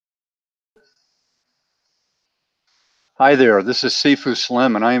Hi there, this is Sifu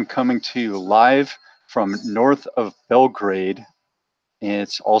Slim, and I am coming to you live from north of Belgrade.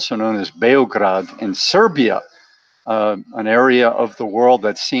 It's also known as Beograd in Serbia, an area of the world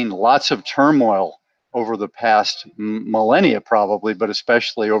that's seen lots of turmoil over the past millennia, probably, but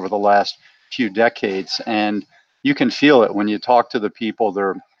especially over the last few decades. And you can feel it when you talk to the people.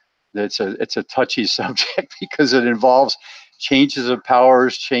 It's a touchy subject because it involves changes of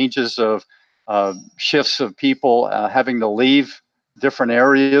powers, changes of shifts of people having to leave different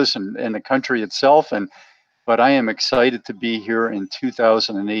areas and the country itself. But I am excited to be here in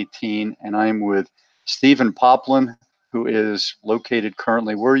 2018, and I'm with Stephen Poplin, who is located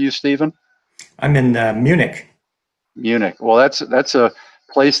currently. Where are you, Stephen? I'm in Munich. Munich. Well, that's a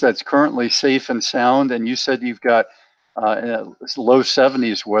place that's currently safe and sound. And you said you've got low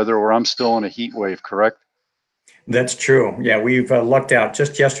 70s weather, where I'm still in a heat wave, correct? That's true. Yeah, we've lucked out.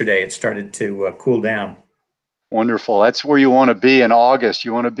 Just yesterday, it started to cool down. Wonderful. That's where you want to be in August.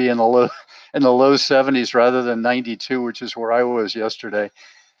 You want to be in the low 70s rather than 92, which is where I was yesterday.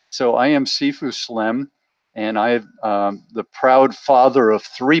 So I am Sifu Slim, and I'm the proud father of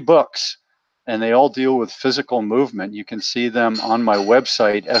 3 books, and they all deal with physical movement. You can see them on my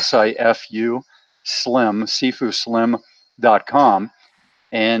website, SIFU Slim, SifuSlim.com.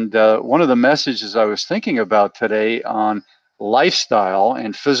 And one of the messages I was thinking about today on lifestyle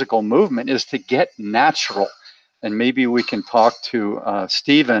and physical movement is to get natural. And maybe we can talk to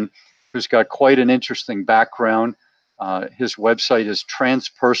Stephen, who's got quite an interesting background. His website is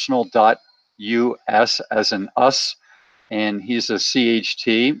transpersonal.us, as in us, and he's a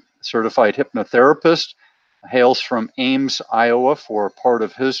CHT, certified hypnotherapist, hails from Ames, Iowa for part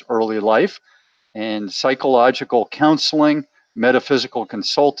of his early life, and psychological counseling, metaphysical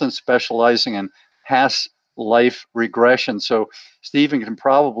consultant specializing in past life regression. So Stephen can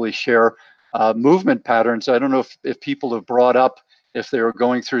probably share movement patterns. I don't know if people have brought up if they were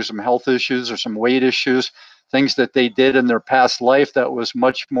going through some health issues or some weight issues, things that they did in their past life that was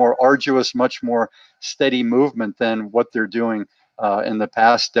much more arduous, much more steady movement than what they're doing in the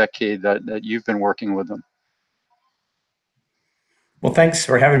past decade that you've been working with them. Well, thanks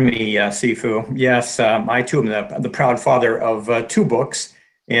for having me, Sifu. Yes, I too am the proud father of 2 books,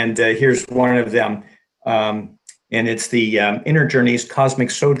 and here's one of them. And it's the Inner Journeys, Cosmic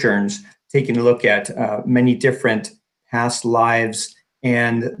Sojourns, taking a look at many different past lives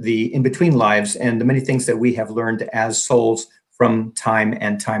and the in-between lives and the many things that we have learned as souls from time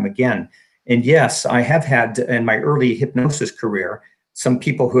and time again. And yes, I have had in my early hypnosis career some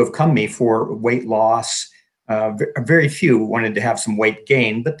people who have come to me for weight loss. Very few wanted to have some weight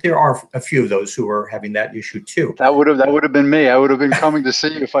gain, but there are a few of those who are having that issue too. That would have been me. I would have been coming to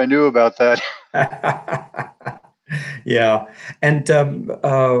see you if I knew about that. Yeah, and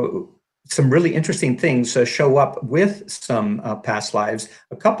some really interesting things show up with some past lives.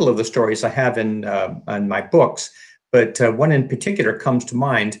 A couple of the stories I have in my books, but one in particular comes to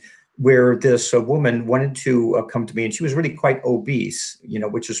mind where this woman wanted to come to me, and she was really quite obese,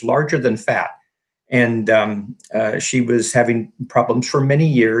 which is larger than fat. And she was having problems for many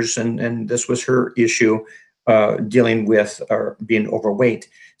years, and this was her issue, dealing with being overweight.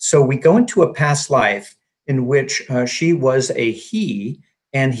 So we go into a past life in which she was a he,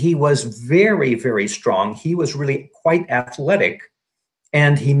 and he was very, very strong. He was really quite athletic,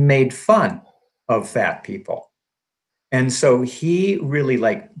 and he made fun of fat people. And so he really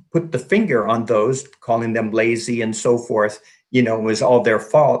put the finger on those, calling them lazy and so forth. It was all their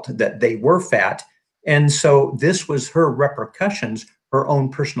fault that they were fat. And so this was her repercussions, her own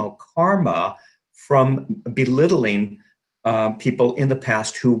personal karma from belittling people in the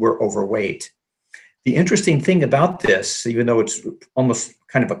past who were overweight. The interesting thing about this, even though it's almost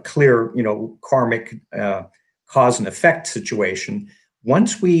kind of a clear, karmic cause and effect situation,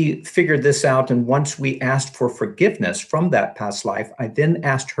 once we figured this out and once we asked for forgiveness from that past life, I then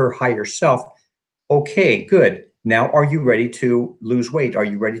asked her higher self, okay, good. Now, are you ready to lose weight? Are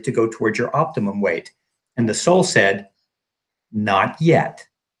you ready to go towards your optimum weight? And the soul said, not yet.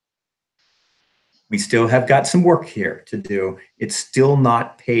 We still have got some work here to do. It's still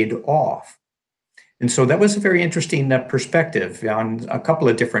not paid off. And so that was a very interesting perspective on a couple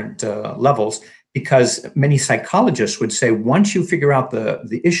of different levels, because many psychologists would say, once you figure out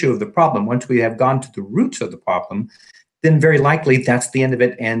the issue of the problem, once we have gone to the roots of the problem, then very likely that's the end of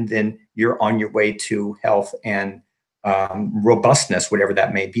it. And then you're on your way to health and robustness, whatever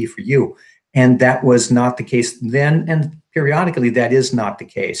that may be for you. And that was not the case then. And periodically, that is not the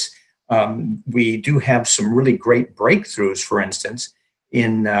case. We do have some really great breakthroughs, for instance,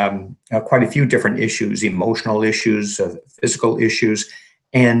 in quite a few different issues, emotional issues, physical issues.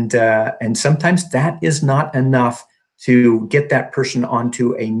 And sometimes that is not enough to get that person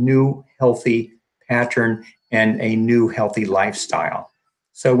onto a new healthy pattern and a new healthy lifestyle.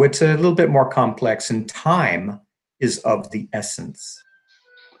 So it's a little bit more complex, and time is of the essence.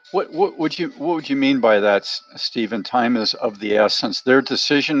 What would you mean by that, Stephen? Time is of the essence. Their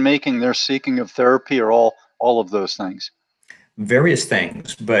decision making, their seeking of therapy, or all of those things. Various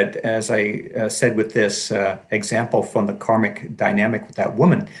things, but as I said with this example from the karmic dynamic with that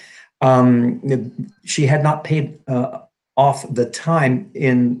woman, she had not paid off the time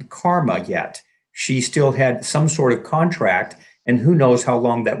in karma yet. She still had some sort of contract, and who knows how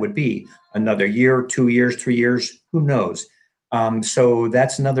long that would be? Another year, 2 years, 3 years, who knows? So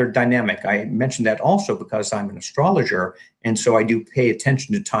that's another dynamic. I mentioned that also because I'm an astrologer, and so I do pay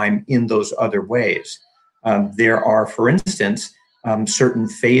attention to time in those other ways. There are, for instance, certain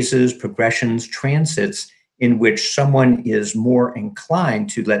phases, progressions, transits in which someone is more inclined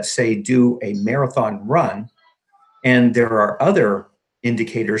to, let's say, do a marathon run. And there are other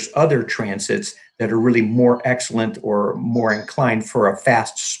indicators, other transits that are really more excellent or more inclined for a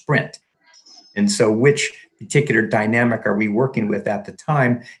fast sprint. And so which particular dynamic are we working with at the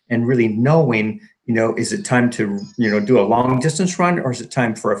time, and really knowing, is it time to, do a long distance run, or is it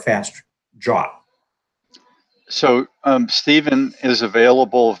time for a fast jog? So Stephen is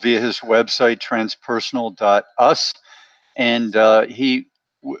available via his website, transpersonal.us, and he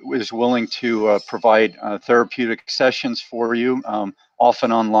is willing to provide therapeutic sessions for you,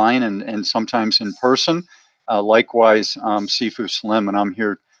 often online and sometimes in person. Likewise, Sifu Slim, and I'm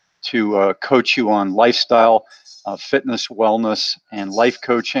here to coach you on lifestyle, fitness, wellness, and life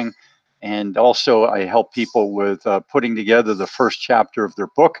coaching. And also, I help people with putting together the first chapter of their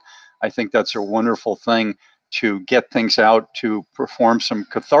book. I think that's a wonderful thing to get things out, to perform some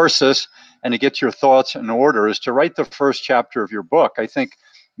catharsis, and to get your thoughts in order, is to write the first chapter of your book. I think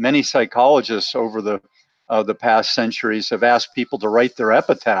many psychologists over the past centuries have asked people to write their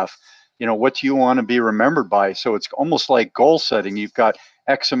epitaph. What do you want to be remembered by? So it's almost like goal setting. You've got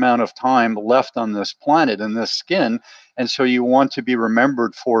X amount of time left on this planet, in this skin, and so you want to be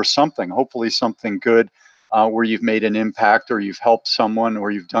remembered for something, hopefully something good, where you've made an impact, or you've helped someone, or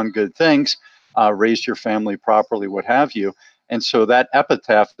you've done good things, raised your family properly, what have you. And so that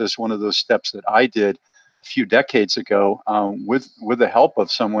epitaph is one of those steps that I did a few decades ago, with the help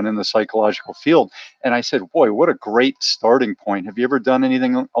of someone in the psychological field. And I said, boy, what a great starting point. Have you ever done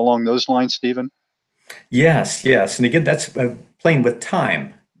anything along those lines, Stephen? Yes, yes. And again, that's playing with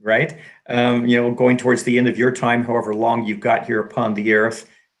time, right? Going towards the end of your time, however long you've got here upon the earth.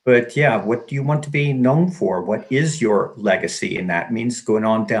 But yeah, what do you want to be known for? What is your legacy? And that means going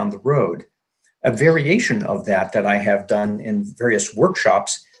on down the road. A variation of that I have done in various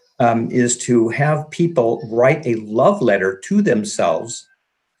workshops is to have people write a love letter to themselves,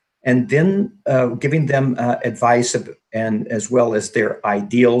 and then giving them advice and as well as their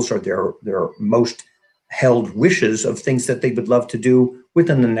ideals or their most held wishes of things that they would love to do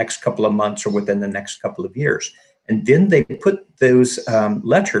within the next couple of months or within the next couple of years. And then they put those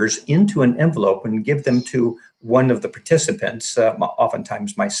letters into an envelope and give them to one of the participants,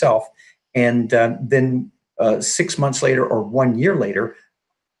 oftentimes myself. And then 6 months later or 1 year later,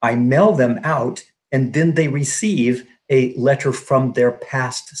 I mail them out, and then they receive a letter from their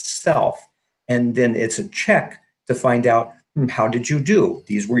past self. And then it's a check to find out, how did you do?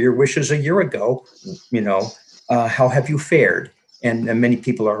 These were your wishes a year ago. How have you fared? And many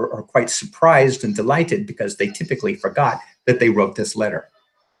people are quite surprised and delighted because they typically forgot that they wrote this letter.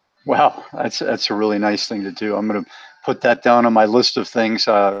 Wow, that's a really nice thing to do. I'm going to put that down on my list of things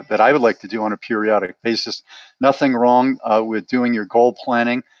that I would like to do on a periodic basis. Nothing wrong with doing your goal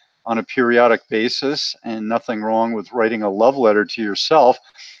planning on a periodic basis, and nothing wrong with writing a love letter to yourself.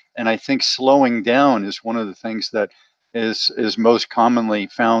 And I think slowing down is one of the things that is most commonly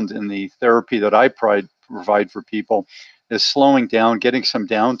found in the therapy that I provide for people, is slowing down, getting some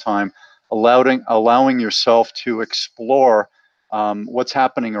downtime, allowing yourself to explore what's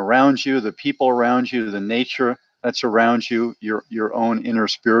happening around you, the people around you, the nature that's around you, your own inner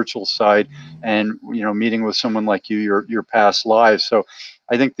spiritual side, and meeting with someone like you, your past lives. So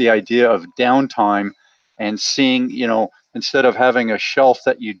I think the idea of downtime and seeing, instead of having a shelf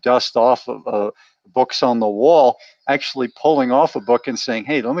that you dust off of books on the wall, actually pulling off a book and saying,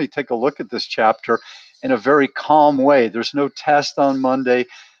 hey, let me take a look at this chapter in a very calm way. There's no test on Monday.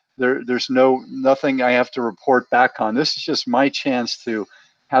 There's nothing I have to report back on. This is just my chance to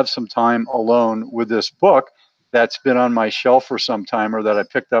have some time alone with this book that's been on my shelf for some time, or that I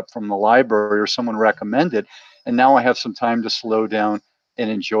picked up from the library or someone recommended. And now I have some time to slow down and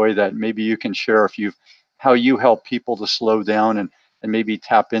enjoy that. Maybe you can share how you help people to slow down and maybe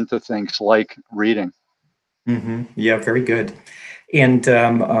tap into things like reading. Yeah, very good. And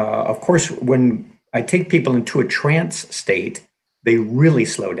of course, when I take people into a trance state, they really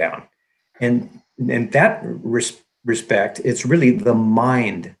slow down. And in that respect, it's really the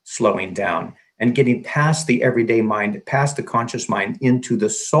mind slowing down and getting past the everyday mind, past the conscious mind into the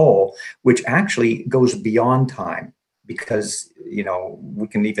soul, which actually goes beyond time because, we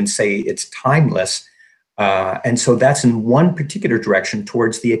can even say it's timeless. And so that's in one particular direction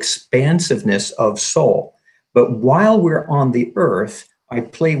towards the expansiveness of soul. But while we're on the earth, I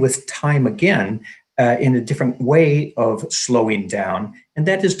play with time again in a different way of slowing down, and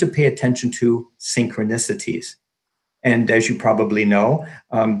that is to pay attention to synchronicities. And as you probably know,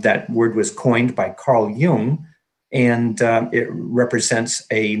 that word was coined by Carl Jung, and it represents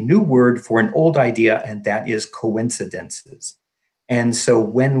a new word for an old idea, and that is coincidences. And so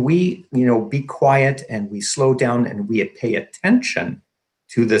when we, be quiet and we slow down and we pay attention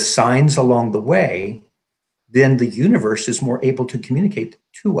to the signs along the way, then the universe is more able to communicate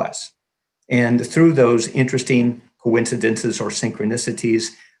to us. And through those interesting coincidences or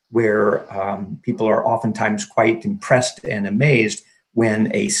synchronicities, where people are oftentimes quite impressed and amazed when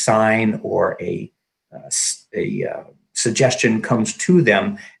a sign or a suggestion comes to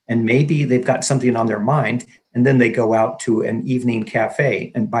them, and maybe they've got something on their mind, and then they go out to an evening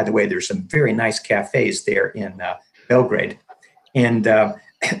cafe. And by the way, there's some very nice cafes there in Belgrade, and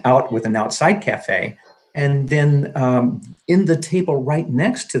out with an outside cafe. And then in the table right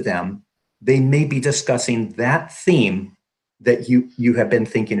next to them, they may be discussing that theme that you have been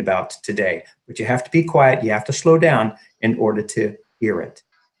thinking about today. But you have to be quiet, you have to slow down in order to hear it.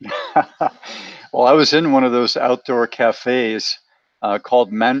 Well, I was in one of those outdoor cafes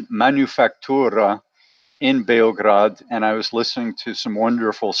called Manufaktura in Beograd, and I was listening to some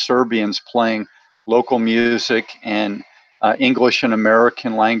wonderful Serbians playing local music and English and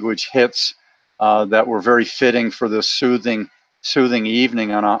American language hits that were very fitting for this soothing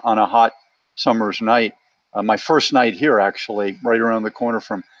evening on a hot summer's night. My first night here, actually, right around the corner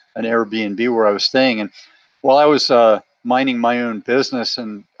from an Airbnb where I was staying. And while I was minding my own business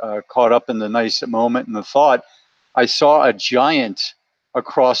and caught up in the nice moment and the thought, I saw a giant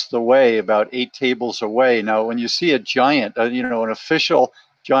across the way, about 8 tables away. Now, when you see a giant, an official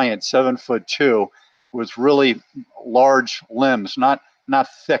giant, 7'2", with really large limbs, not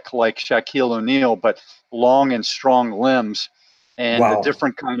thick like Shaquille O'Neal, but long and strong limbs, and a Wow.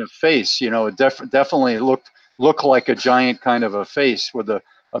 different kind of face. It definitely looked like a giant kind of a face with a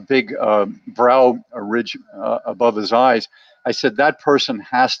big brow ridge above his eyes. I said, that person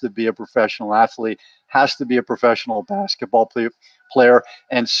has to be a professional athlete, has to be a professional basketball player.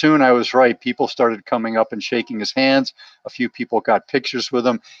 And soon I was right. People started coming up and shaking his hands. A few people got pictures with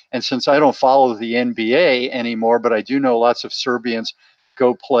him. And since I don't follow the NBA anymore, but I do know lots of Serbians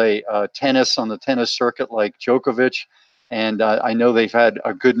go play tennis on the tennis circuit like Djokovic. And I know they've had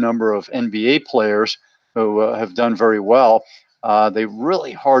a good number of NBA players who have done very well. They're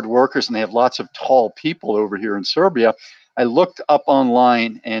really hard workers, and they have lots of tall people over here in Serbia. I looked up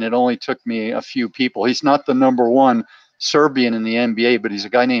online, and it only took me a few people. He's not the number one Serbian in the NBA, but he's a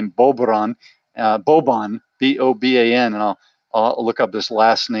guy named Boban, Boban, and I'll look up his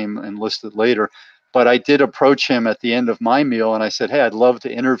last name and list it later. But I did approach him at the end of my meal, and I said, hey, I'd love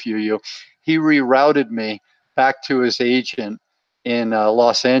to interview you. He rerouted me back to his agent in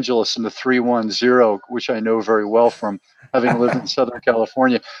Los Angeles in the 310, which I know very well from having lived in Southern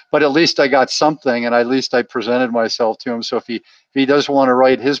California. But at least I got something, and at least I presented myself to him. So if he does want to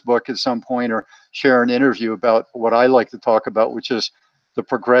write his book at some point or share an interview about what I like to talk about, which is the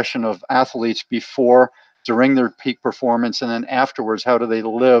progression of athletes before, during their peak performance, and then afterwards, how do they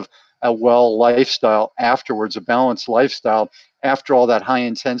live a well lifestyle afterwards, a balanced lifestyle after all that high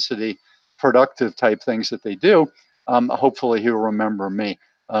intensity, productive type things that they do. Hopefully he'll remember me.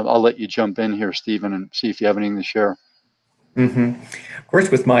 I'll let you jump in here, Stephen, and see if you have anything to share. Of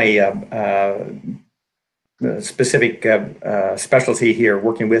course, with my specific specialty here,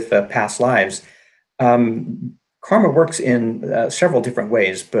 working with past lives, karma works in several different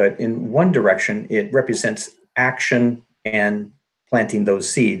ways, but in one direction, it represents action and planting those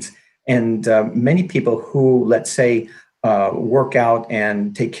seeds. And many people who, let's say, work out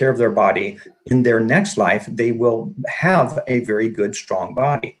and take care of their body, in their next life, they will have a very good, strong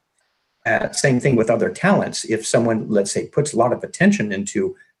body. Same thing with other talents. If someone, let's say, puts a lot of attention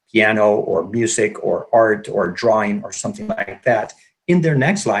into piano or music or art or drawing or something like that, in their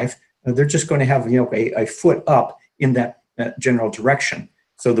next life, they're just going to have a foot up in that general direction.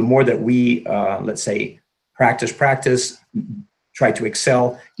 So the more that we, let's say, practice, try to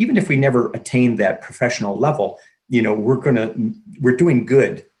excel, even if we never attain that professional level, we're doing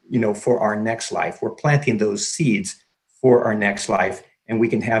good for our next life. We're planting those seeds for our next life, and we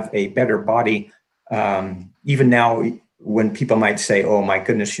can have a better body. Even now, when people might say, "Oh my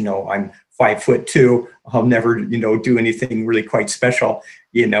goodness, I'm 5'2", I'll never, do anything really quite special,"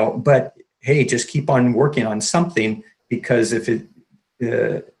 But hey, just keep on working on something, because if it,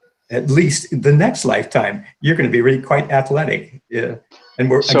 at least the next lifetime, you're going to be really quite athletic. And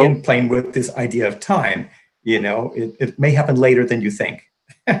we're again playing with this idea of time. It may happen later than you think.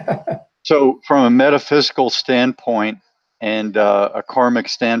 So, from a metaphysical standpoint and a karmic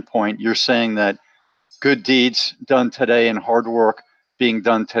standpoint, you're saying that good deeds done today and hard work being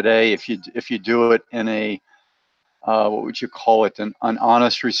done today, if you do it in a what would you call it, an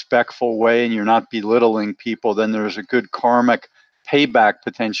honest, respectful way, and you're not belittling people, then there's a good karmic payback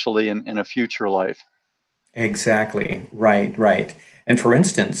potentially in a future life. Exactly. Right. And for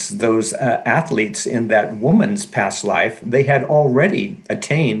instance, those athletes in that woman's past life, they had already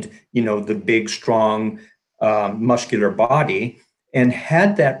attained, the big, strong, muscular body. And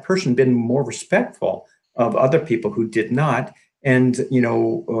had that person been more respectful of other people who did not, and,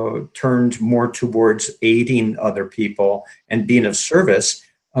 turned more towards aiding other people and being of service,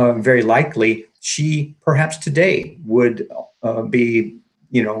 very likely she perhaps today would be,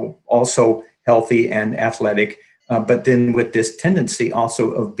 also healthy and athletic, but then with this tendency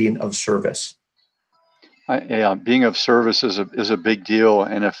also of being of service. Yeah, being of service is a big deal.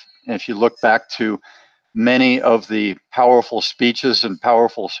 And if you look back to many of the powerful speeches and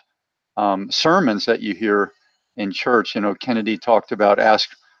powerful sermons that you hear in church, Kennedy talked about,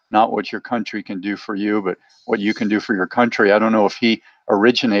 ask not what your country can do for you, but what you can do for your country. I don't know if he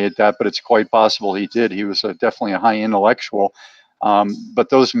originated that, but it's quite possible he did. He was definitely a high intellectual. But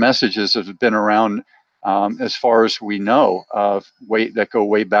those messages have been around as far as we know, that go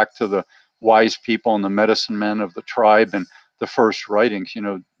way back to the wise people and the medicine men of the tribe and the first writings.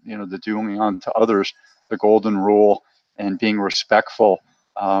 The doing unto others, the golden rule, and being respectful.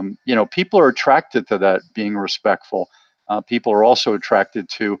 People are attracted to that, being respectful. People are also attracted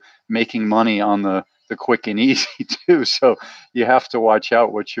to making money on the quick and easy too. So you have to watch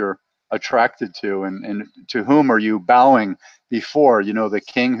out what you're attracted to, and to whom are you bowing before? The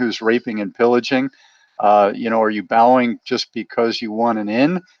king who's raping and pillaging. Are you bowing just because you want an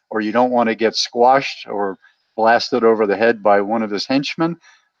in, or you don't want to get squashed or blasted over the head by one of his henchmen?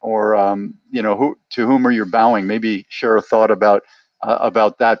 Or to whom are you bowing? Maybe share a thought about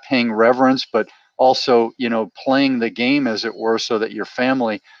that, paying reverence, but also playing the game, as it were, so that your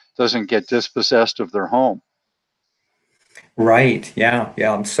family doesn't get dispossessed of their home. Right.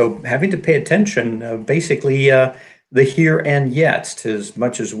 Yeah. So having to pay attention, basically, the here and yet, as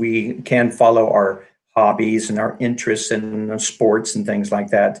much as we can follow our hobbies and our interests in sports and things like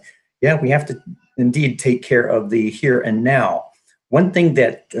that. Yeah, we have to indeed take care of the here and now. One thing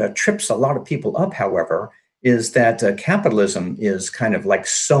that trips a lot of people up, however, is that capitalism is kind of like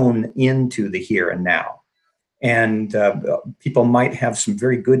sewn into the here and now. And people might have some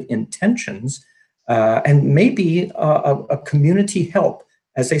very good intentions, and maybe a community help,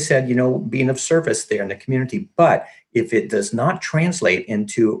 as I said, being of service there in the community. But if it does not translate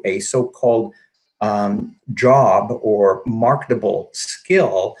into a so-called job or marketable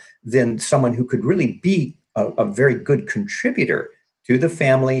skill, then someone who could really be a very good contributor to the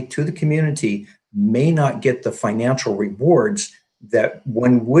family, to the community, may not get the financial rewards that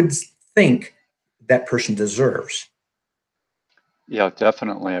one would think that person deserves. Yeah,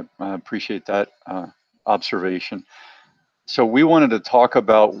 definitely. I appreciate that observation. So we wanted to talk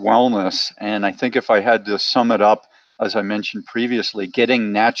about wellness, and I think if I had to sum it up, as I mentioned previously,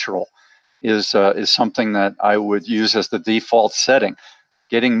 getting natural is something that I would use as the default setting.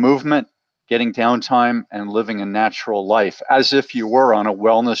 Getting movement, getting downtime, and living a natural life, as if you were on a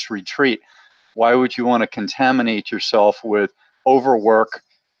wellness retreat. Why would you want to contaminate yourself with overwork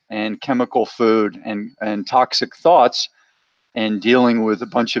and chemical food and toxic thoughts, and dealing with a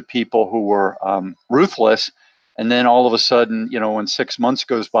bunch of people who were ruthless? And then all of a sudden, when 6 months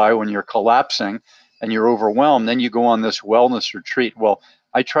goes by, when you're collapsing and you're overwhelmed, then you go on this wellness retreat. Well,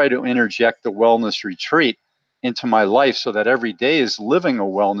 I try to interject the wellness retreat into my life so that every day is living a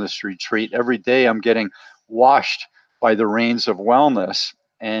wellness retreat. Every day I'm getting washed by the rains of wellness,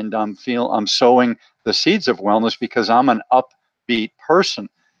 and I'm sowing the seeds of wellness because I'm an upbeat person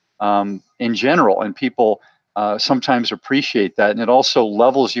in general, and people sometimes appreciate that. And it also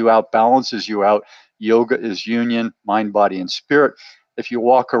levels you out, balances you out. Yoga is union, mind, body, and spirit. If you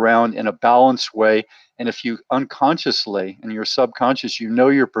walk around in a balanced way, and if you unconsciously, in your subconscious,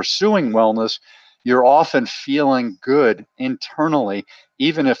 you're pursuing wellness, you're often feeling good internally,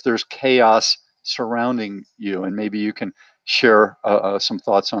 even if there's chaos surrounding you. And maybe you can share some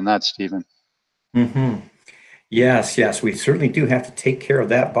thoughts on that, Stephen. Mm-hmm. Yes, we certainly do have to take care of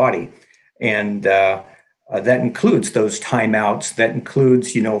that body. And that includes those timeouts, that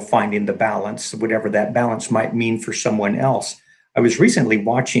includes, finding the balance, whatever that balance might mean for someone else. I was recently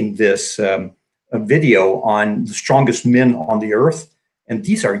watching this a video on the strongest men on the earth, and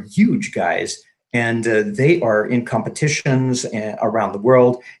these are huge guys, and they are in competitions around the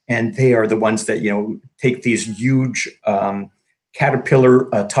world, and they are the ones that, take these huge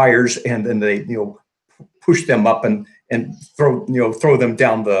Caterpillar tires, and then they, push them up and throw them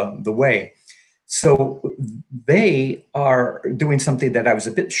down the way. So they are doing something that I was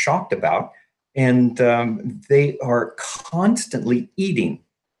a bit shocked about, and they are constantly eating.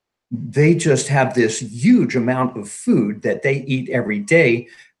 They just have this huge amount of food that they eat every day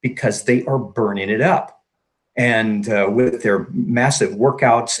because they are burning it up. And with their massive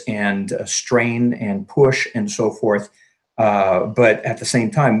workouts and strain and push and so forth. But at the same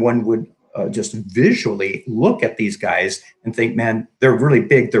time, one would just visually look at these guys and think, man, they're really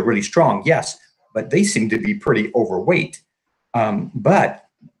big, they're really strong. Yes, but they seem to be pretty overweight. But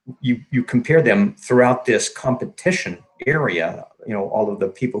you compare them throughout this competition area, all of the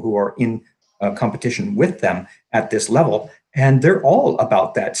people who are in competition with them at this level, and they're all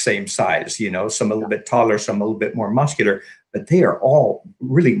about that same size, some a little bit taller, some a little bit more muscular, but they are all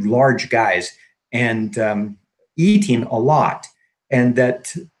really large guys and eating a lot. And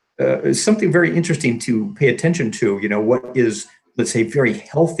that is something very interesting to pay attention to. What is, let's say, very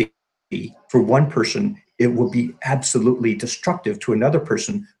healthy for one person, it will be absolutely destructive to another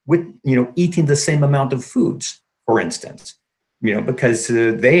person with, eating the same amount of foods, for instance. Because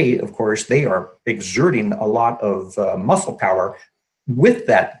they, of course, they are exerting a lot of muscle power with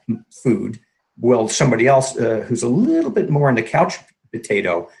that food. Well, somebody else who's a little bit more in the couch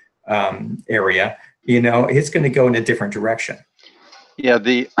potato area, it's going to go in a different direction. Yeah,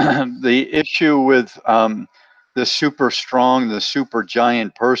 the the issue with the super strong, the super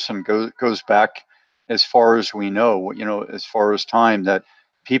giant person goes back as far as we know. As far as time, that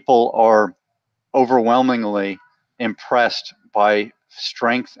people are overwhelmingly impressed by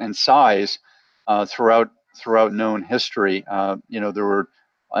strength and size throughout known history. There were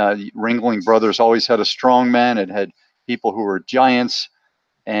Ringling Brothers always had a strong man. It had people who were giants.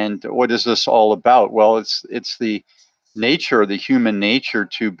 And what is this all about? Well, it's the nature, the human nature,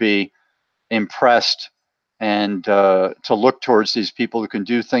 to be impressed and to look towards these people who can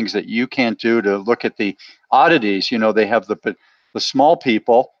do things that you can't do, to look at the oddities. They have the small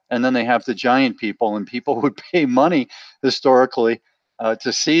people, and then they have the giant people, and people would pay money historically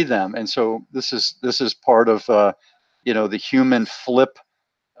to see them. And so this is part of the human flip,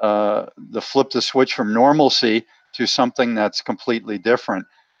 the switch from normalcy to something that's completely different.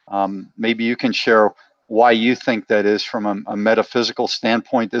 Maybe you can share why you think that is from a metaphysical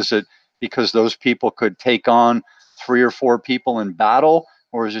standpoint. Is it because those people could take on 3 or 4 people in battle,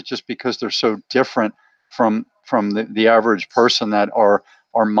 or is it just because they're so different from the average person that our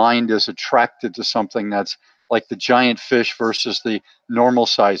mind is attracted to something that's like the giant fish versus the normal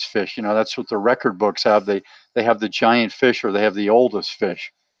size fish? That's what the record books have. They have the giant fish, or they have the oldest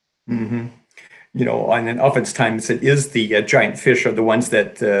fish. Mm-hmm. And then oftentimes it is the giant fish are the ones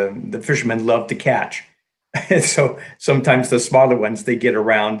that the fishermen love to catch. And so sometimes the smaller ones, they get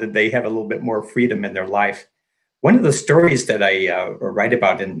around and they have a little bit more freedom in their life. One of the stories that I write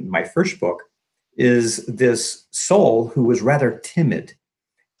about in my first book is this soul who was rather timid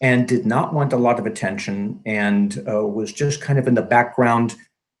and did not want a lot of attention, and was just kind of in the background,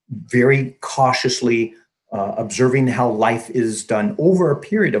 very cautiously observing how life is done over a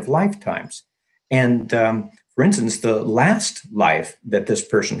period of lifetimes. And for instance, the last life that this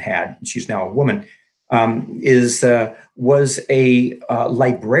person had, she's now a woman, was a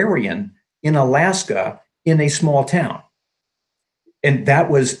librarian in Alaska in a small town. And that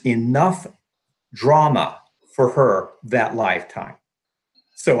was enough drama for her that lifetime.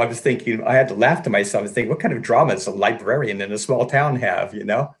 So I was thinking, I had to laugh to myself and think, what kind of drama does a librarian in a small town have,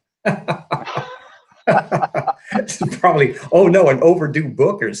 It's probably, oh no, an overdue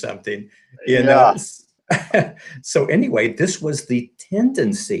book or something, Yeah. So anyway, this was the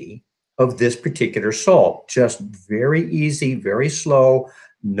tendency of this particular soul. Just very easy, very slow,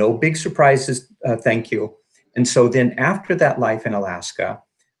 no big surprises, thank you. And so then after that life in Alaska,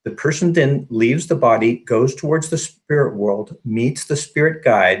 the person then leaves the body, goes towards the spirit world, meets the spirit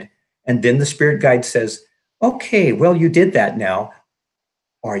guide, and then the spirit guide says, okay, well, you did that now.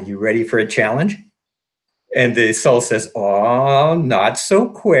 Are you ready for a challenge? And the soul says, oh, not so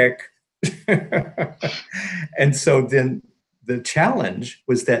quick. And so then the challenge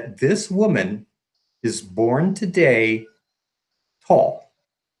was that this woman is born today tall.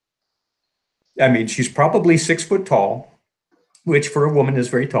 I mean, she's probably 6 foot tall, which for a woman is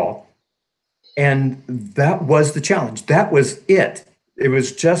very tall. And that was the challenge. That was it. It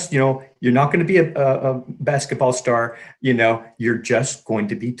was just, you're not going to be a basketball star. You're just going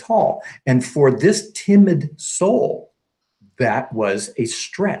to be tall. And for this timid soul, that was a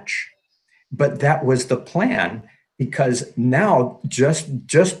stretch. But that was the plan, because now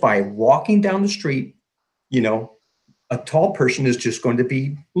just by walking down the street, a tall person is just going to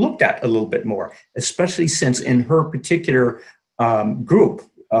be looked at a little bit more, especially since in her particular group,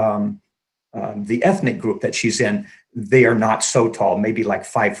 the ethnic group that she's in, they are not so tall. Maybe like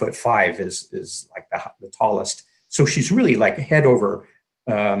 5'5" is like the tallest. So she's really like head over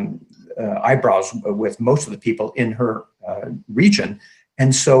eyebrows with most of the people in her region.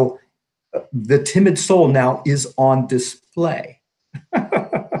 And so the timid soul now is on display.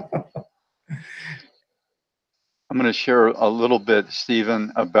 I'm going to share a little bit,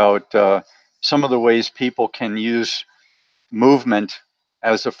 Stephen, about some of the ways people can use movement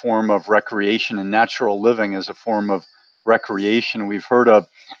as a form of recreation and natural living as a form of recreation. We've heard of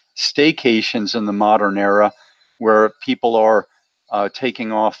staycations in the modern era, where people are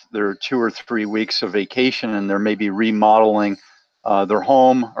taking off their 2 or 3 weeks of vacation, and they're maybe remodeling their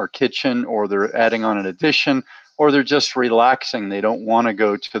home or kitchen, or they're adding on an addition, or they're just relaxing. They don't want to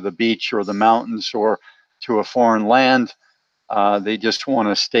go to the beach or the mountains or to a foreign land. They just want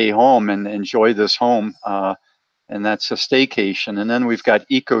to stay home and enjoy this home. And that's a staycation. And then we've got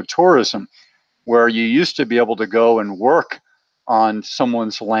ecotourism, where you used to be able to go and work on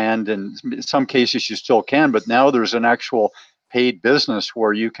someone's land, and in some cases you still can, but now there's an actual paid business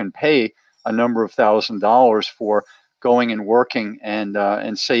where you can pay a number of $1,000s for going and working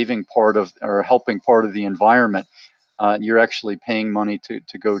and saving part of, or helping part of the environment. You're actually paying money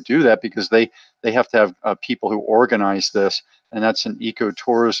to go do that, because they have to have people who organize this, and that's an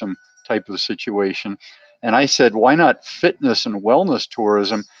ecotourism type of situation. And I said, why not fitness and wellness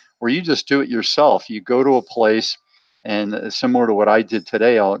tourism, where you just do it yourself? You go to a place, and similar to what I did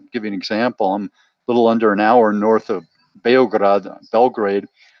today, I'll give you an example. I'm a little under an hour north of Belgrade,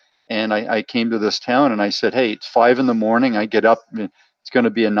 and I came to this town, and I said, hey, it's 5 a.m. I get up, it's going to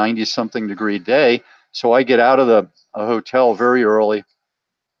be a 90-something degree day. So I get out of a hotel very early.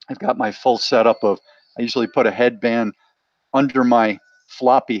 I've got my full setup of, I usually put a headband under my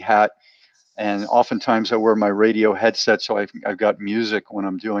floppy hat, and oftentimes I wear my radio headset, so I've got music when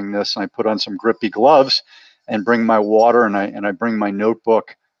I'm doing this, and I put on some grippy gloves and bring my water, and I bring my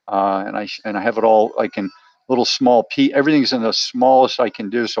notebook, and I have it all like in little small everything's in the smallest I can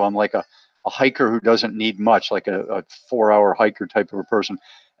do. So I'm like a hiker who doesn't need much, like a 4-hour hiker type of a person.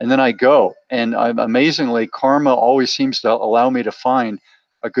 And then I go, and amazingly, karma always seems to allow me to find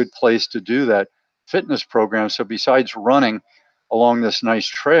a good place to do that fitness program. So besides running along this nice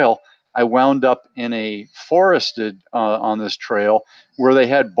trail, I wound up in a forested on this trail where they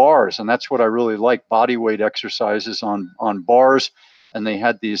had bars, and that's what I really like, body weight exercises on bars. And they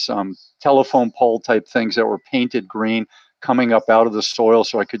had these telephone pole type things that were painted green coming up out of the soil,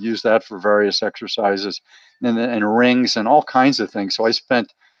 so I could use that for various exercises, and rings and all kinds of things. So I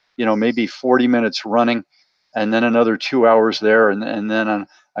spent, maybe 40 minutes running, and then another 2 hours there, and then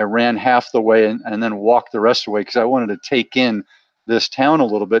I ran half the way and then walked the rest of the way, because I wanted to take in this town a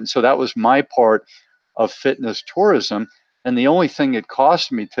little bit. And so that was my part of fitness tourism. And the only thing it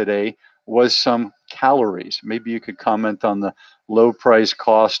cost me today was some calories. Maybe you could comment on the low price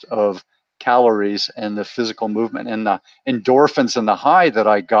cost of calories and the physical movement and the endorphins and the high that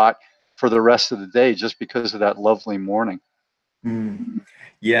I got for the rest of the day, just because of that lovely morning.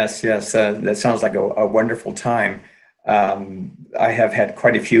 Yes, that sounds like a wonderful time. I have had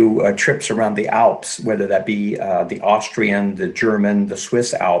quite a few trips around the Alps, whether that be the Austrian, the German, the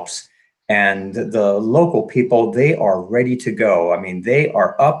Swiss Alps, and the local people, they are ready to go. I mean, they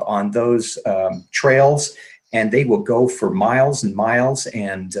are up on those trails, and they will go for miles and miles,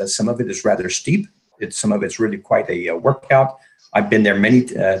 and some of it is rather steep. Some of it's really quite a workout. I've been there many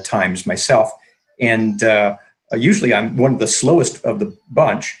times myself, and usually I'm one of the slowest of the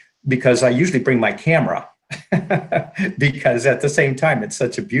bunch, because I usually bring my camera. Because at the same time, it's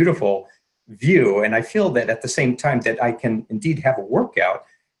such a beautiful view. And I feel that at the same time that I can indeed have a workout,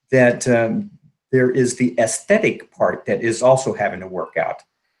 that there is the aesthetic part that is also having a workout.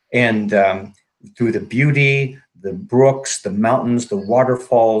 And through the beauty, the brooks, the mountains, the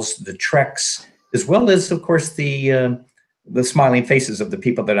waterfalls, the treks, as well as, of course, the smiling faces of the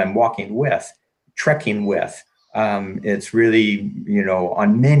people that I'm walking with, trekking with. It's really,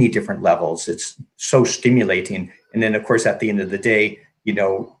 on many different levels, it's so stimulating. And then, of course, at the end of the day,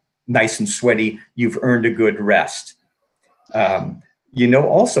 nice and sweaty, you've earned a good rest. You know,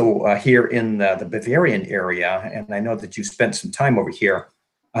 also here in the Bavarian area, and I know that you spent some time over here,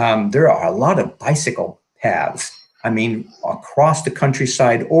 there are a lot of bicycle paths. I mean, across the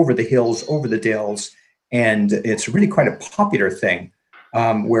countryside, over the hills, over the dales, and it's really quite a popular thing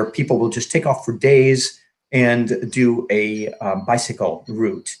where people will just take off for days and do a bicycle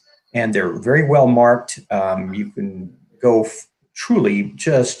route. And they're very well marked. You can go truly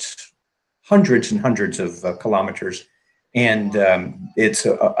just hundreds and hundreds of kilometers. And it's,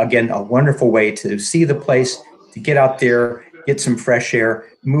 again, a wonderful way to see the place, to get out there, get some fresh air,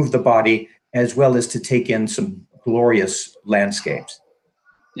 move the body, as well as to take in some glorious landscapes.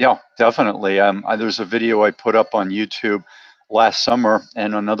 Yeah, definitely. There's a video I put up on YouTube last summer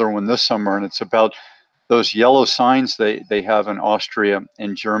and another one this summer, and it's about those yellow signs they have in Austria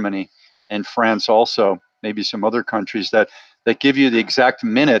and Germany and France also, maybe some other countries that give you the exact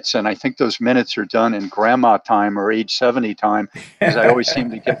minutes. And I think those minutes are done in grandma time or age 70 time, because I always seem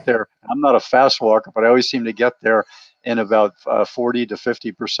to get there. I'm not a fast walker, but I always seem to get there in about 40 to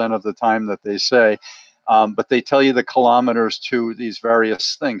 50% of the time that they say. But they tell you the kilometers to these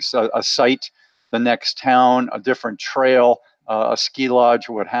various things, a site, the next town, a different trail, a ski lodge,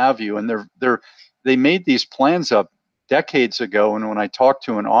 what have you. And they made these plans up decades ago. And when I talked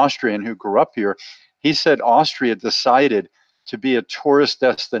to an Austrian who grew up here, he said Austria decided to be a tourist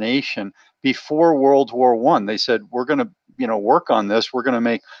destination before World War I. They said, we're going to work on this. We're going to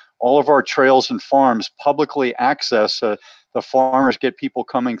make all of our trails and farms publicly access. The farmers get people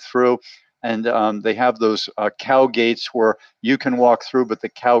coming through. And they have those cow gates where you can walk through, but the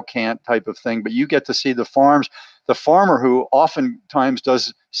cow can't, type of thing. But you get to see the farms. The farmer, who oftentimes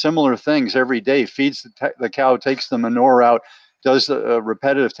does similar things every day, feeds the cow, takes the manure out, does the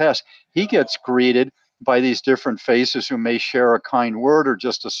repetitive tasks, he gets greeted by these different faces who may share a kind word or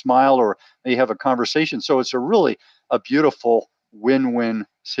just a smile, or they have a conversation. So it's a beautiful win-win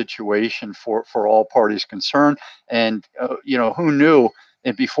situation for all parties concerned. And who knew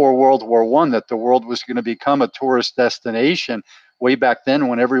before World War I that the world was going to become a tourist destination? Way back then,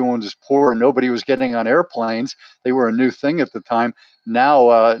 when everyone was poor and nobody was getting on airplanes, they were a new thing at the time.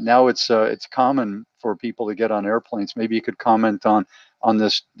 Now it's common for people to get on airplanes. Maybe you could comment on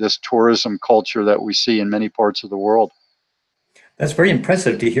this tourism culture that we see in many parts of the world. That's very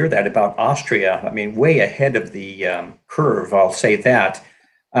impressive to hear that about Austria. I mean, way ahead of the curve, I'll say that.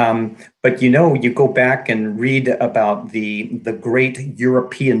 But you go back and read about the great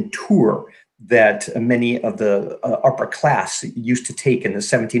European tour that many of the upper class used to take in the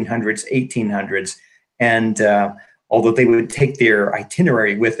 1700s, 1800s. And although they would take their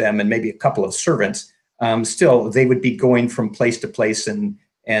itinerary with them and maybe a couple of servants, still they would be going from place to place.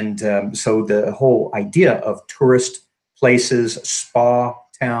 And so the whole idea of tourist places, spa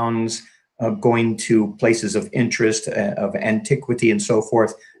towns, going to places of interest, of antiquity and so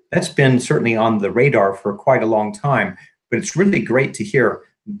forth, that's been certainly on the radar for quite a long time. But it's really great to hear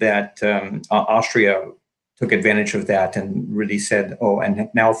that Austria took advantage of that and really said, oh, and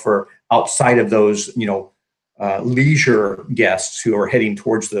now for outside of those, leisure guests who are heading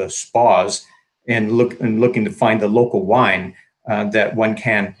towards the spas and looking to find the local wine, that one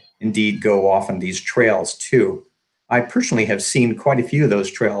can indeed go off on these trails too. I personally have seen quite a few of those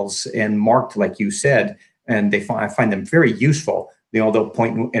trails and marked, like you said, and I find them very useful. They'll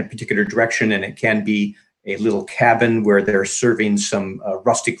point in a particular direction, and it can be a little cabin where they're serving some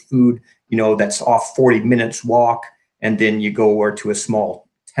rustic food, that's off 40 minutes walk. And then you go over to a small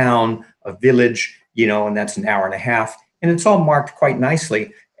town, a village, and that's an hour and a half. And it's all marked quite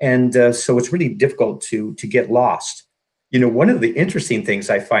nicely. And so it's really difficult to get lost. One of the interesting things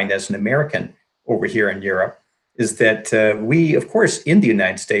I find as an American over here in Europe is that we, of course, in the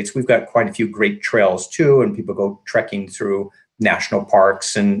United States, we've got quite a few great trails too, and people go trekking through national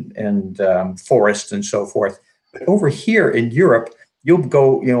parks and forests and so forth. But over here in Europe, you'll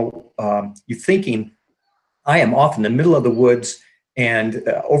go, you're thinking, I am off in the middle of the woods and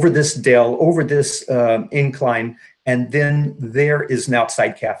over this dale, over this incline, and then there is an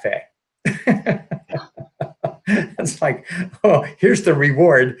outside cafe. It's like, oh, here's the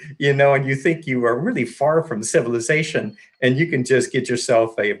reward, and you think you are really far from civilization, and you can just get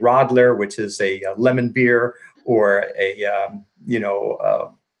yourself a Radler, which is a lemon beer, or a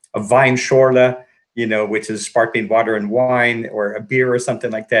Weinschorle, which is sparkling water and wine, or a beer or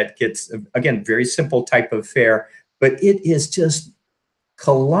something like that. Gets, again, very simple type of fare, but it is just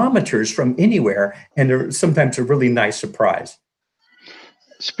kilometers from anywhere, and sometimes a really nice surprise.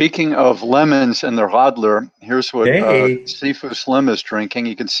 Speaking of lemons and the Radler, here's what Hey. Sifu Slim is drinking.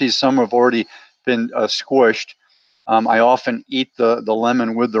 You can see some have already been squished. I often eat the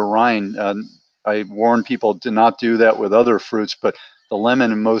lemon with the rind. I warn people to not do that with other fruits, but the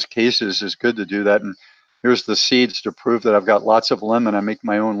lemon in most cases is good to do that. And here's the seeds to prove that I've got lots of lemon. I make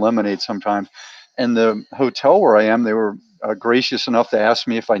my own lemonade sometimes. And the hotel where I am, they were gracious enough to ask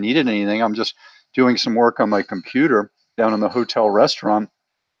me if I needed anything. I'm just doing some work on my computer down in the hotel restaurant.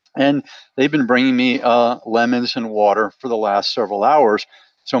 And they've been bringing me lemons and water for the last several hours.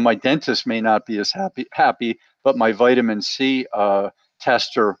 So my dentist may not be as happy, but my vitamin C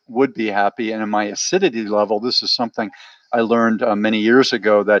tester would be happy. And in my acidity level, this is something I learned many years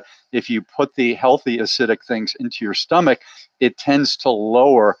ago, that if you put the healthy acidic things into your stomach, it tends to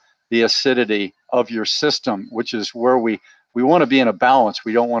lower the acidity of your system, which is where we want to be in a balance.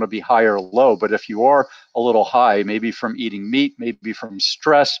 We don't want to be high or low, but if you are a little high, maybe from eating meat, maybe from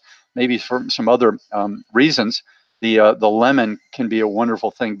stress, maybe from some other reasons, the lemon can be a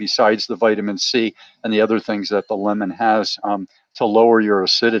wonderful thing besides the vitamin C and the other things that the lemon has to lower your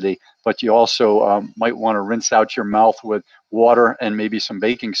acidity. But you also might want to rinse out your mouth with water and maybe some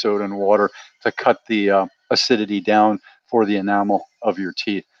baking soda and water to cut the acidity down for the enamel of your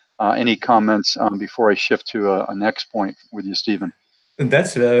teeth. Any comments before I shift to a next point with you, Stephen?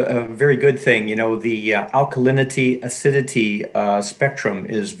 That's a very good thing. You know, the alkalinity acidity spectrum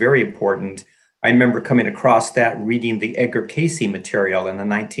is very important. I remember coming across that reading the Edgar Cayce material in the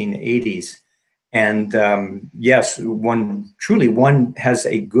 1980s. And yes, one has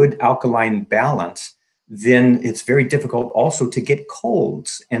a good alkaline balance, then it's very difficult also to get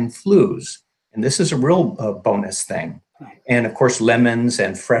colds and flus. And this is a real bonus thing. And of course, lemons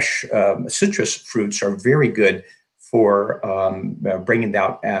and fresh citrus fruits are very good for bringing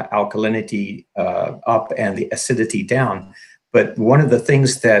that alkalinity up and the acidity down. But one of the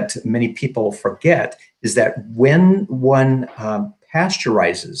things that many people forget is that when one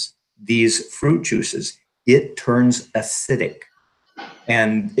pasteurizes these fruit juices, it turns acidic.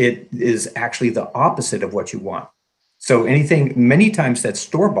 And it is actually the opposite of what you want. So anything, many times that's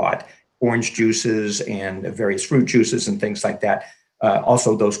store-bought, orange juices and various fruit juices and things like that,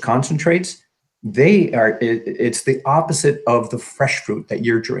 also those concentrates, it's the opposite of the fresh fruit that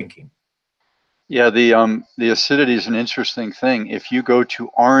you're drinking. Yeah, the acidity is an interesting thing. If you go to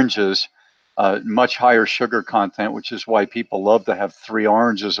oranges, much higher sugar content, which is why people love to have 3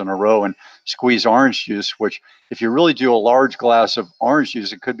 oranges in a row and squeeze orange juice, which if you really do a large glass of orange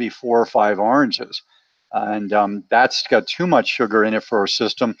juice, it could be 4 or 5 oranges. And that's got too much sugar in it for our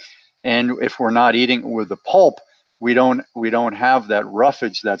system. And if we're not eating with the pulp, we don't have that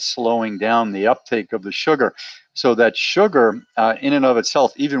roughage that's slowing down the uptake of the sugar. So that sugar in and of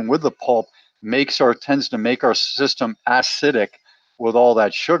itself, even with the pulp, tends to make our system acidic with all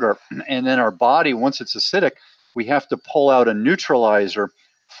that sugar. And then our body, once it's acidic, we have to pull out a neutralizer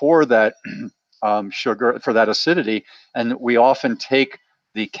for that sugar, for that acidity. And we often take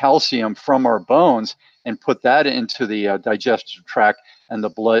the calcium from our bones and put that into the digestive tract and the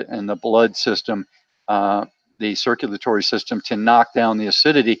blood system, the circulatory system, to knock down the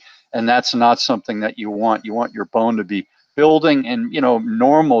acidity. And that's not something that you want. You want your bone to be building and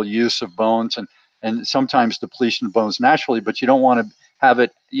normal use of bones and sometimes depletion of bones naturally, but you don't want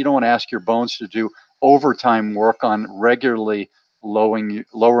to ask your bones to do overtime work on regularly lowering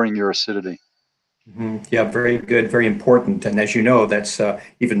your acidity. Yeah, very good, very important. And as you know, that's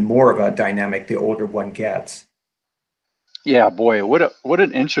even more of a dynamic the older one gets. Yeah, boy, what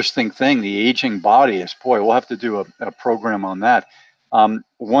an interesting thing the aging body is. Boy, we'll have to do a program on that.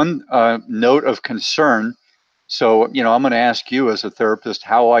 One note of concern. So, I'm going to ask you as a therapist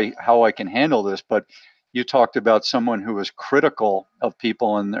how I can handle this. But you talked about someone who is critical of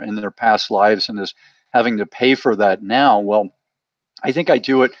people in their past lives and is having to pay for that now. Well, I think I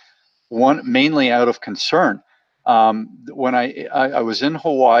do it mainly out of concern. When I was in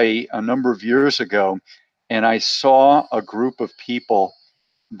Hawaii a number of years ago, and I saw a group of people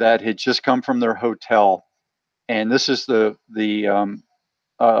that had just come from their hotel, and this is the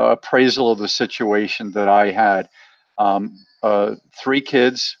appraisal of the situation that I had. 3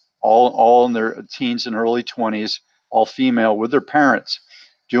 kids, all in their teens and early 20s, all female, with their parents,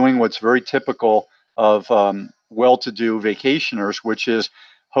 doing what's very typical of well-to-do vacationers, which is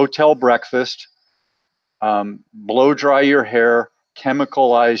hotel breakfast, blow dry your hair,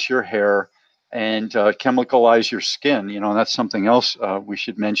 chemicalize your hair, and chemicalize your skin. And that's something else we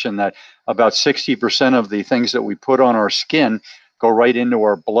should mention, that about 60% of the things that we put on our skin go right into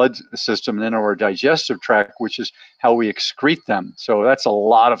our blood system and into our digestive tract, which is how we excrete them. So that's a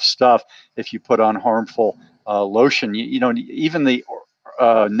lot of stuff if you put on harmful lotion. Even the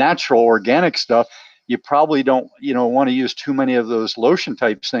natural organic stuff, you probably don't want to use too many of those lotion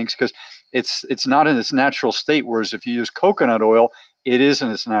type things because it's not in its natural state. Whereas if you use coconut oil, it is in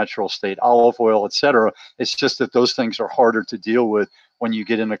its natural state, olive oil, etc. It's just that those things are harder to deal with when you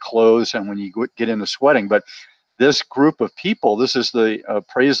get into clothes and when you get into sweating. But this group of people, this is the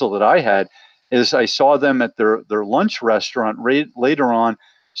appraisal that I had, is I saw them at their lunch restaurant later on.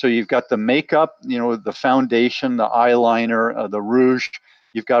 So you've got the makeup, the foundation, the eyeliner, the rouge.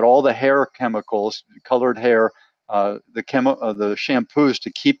 You've got all the hair chemicals, colored hair, the shampoos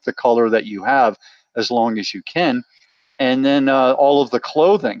to keep the color that you have as long as you can. And then all of the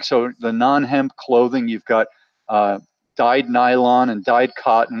clothing. So the non-hemp clothing, you've got dyed nylon and dyed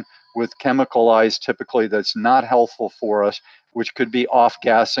cotton with chemicalized, typically, that's not helpful for us, which could be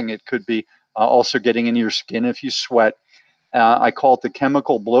off-gassing. It could be also getting in your skin if you sweat. I call it the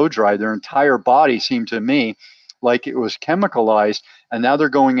chemical blow dry. Their entire body seemed to me like it was chemicalized, and now they're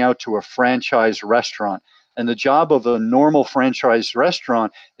going out to a franchise restaurant. And the job of a normal franchise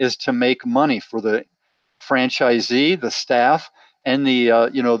restaurant is to make money for the franchisee, the staff, and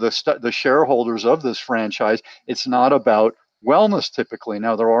the shareholders of this franchise. It's not about wellness typically.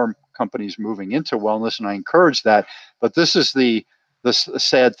 Now there are companies moving into wellness, and I encourage that. But this is the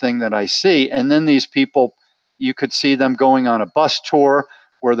sad thing that I see. And then these people, you could see them going on a bus tour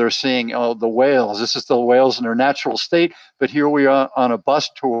where they're seeing the whales. This is the whales in their natural state, but here we are on a bus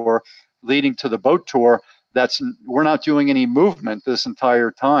tour leading to the boat tour. We're not doing any movement this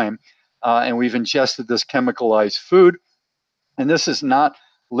entire time. And we've ingested this chemicalized food. And this is not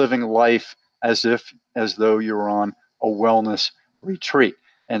living life as though you're on a wellness retreat.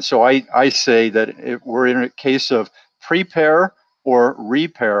 And so I say that we're in a case of prepare or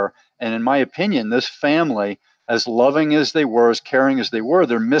repair. And in my opinion, this family, as loving as they were, as caring as they were,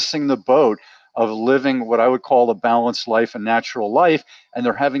 they're missing the boat of living what I would call a balanced life, a natural life. And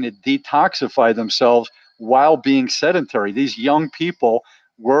they're having to detoxify themselves while being sedentary. These young people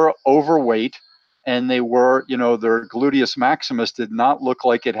were overweight, and they were, their gluteus maximus did not look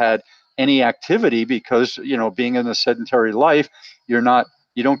like it had any activity because, being in a sedentary life, you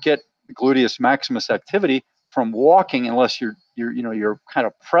don't get gluteus maximus activity from walking unless you're kind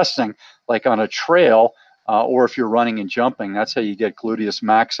of pressing like on a trail, or if you're running and jumping. That's how you get gluteus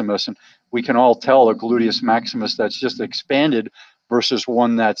maximus. And we can all tell a gluteus maximus that's just expanded versus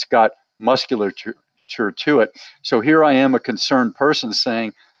one that's got musculature to it. So here I am, a concerned person,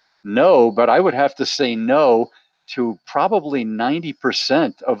 saying no, but I would have to say no to probably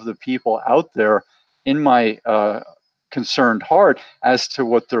 90% of the people out there in my concerned heart as to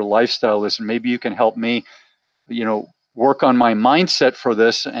what their lifestyle is. And maybe you can help me, work on my mindset for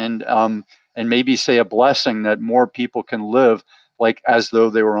this, and maybe say a blessing that more people can live like as though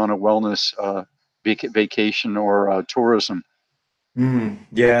they were on a wellness vacation or tourism.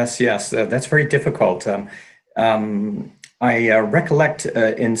 Yes, that's very difficult. I recollect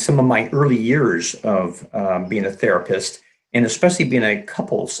in some of my early years of being a therapist, and especially being a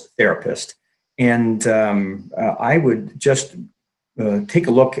couples therapist. And I would just take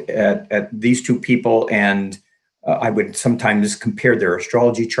a look at these two people, and I would sometimes compare their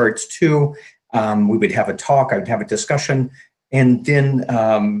astrology charts too. We would have a talk, I would have a discussion, and then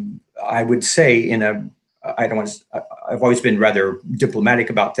I would say I've always been rather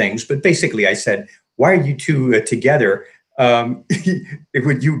diplomatic about things, but basically I said, why are you two together?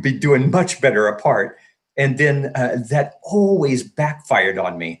 You'd be doing much better apart. And then that always backfired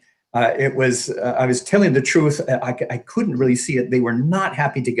on me. I was telling the truth. I couldn't really see it. They were not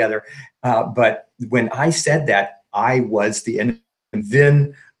happy together. But when I said that, I was the enemy. And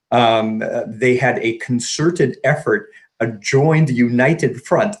then they had a concerted effort, a joined, united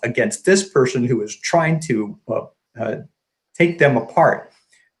front against this person who was trying to take them apart.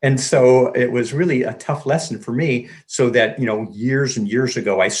 And so it was really a tough lesson for me, so that, years and years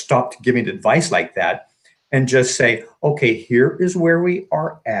ago, I stopped giving advice like that and just say, okay, here is where we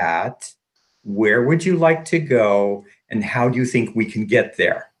are at. Where would you like to go? And how do you think we can get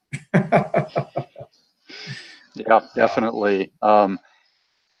there? Yeah, definitely.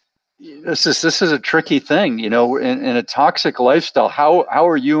 This is a tricky thing, in a toxic lifestyle. How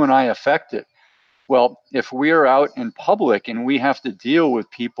are you and I affected? Well, if we are out in public and we have to deal with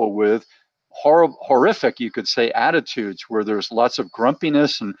people with horrific, you could say, attitudes, where there's lots of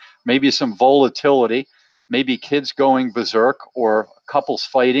grumpiness and maybe some volatility, maybe kids going berserk or couples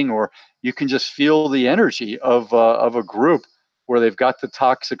fighting, or you can just feel the energy of a group where they've got the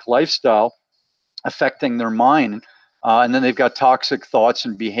toxic lifestyle affecting their mind, and then they've got toxic thoughts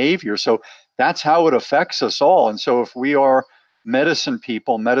and behavior. So that's how it affects us all. And so if we are medicine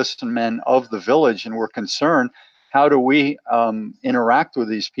people, medicine men of the village, and we're concerned, how do we interact with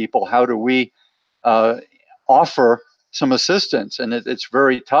these people? How do we offer some assistance? And it's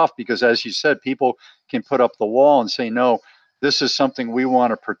very tough because, as you said, people can put up the wall and say, no, this is something we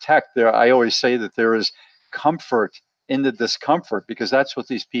want to protect. There, I always say that there is comfort in the discomfort, because that's what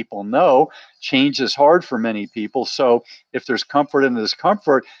these people know. Change is hard for many people. So if there's comfort in the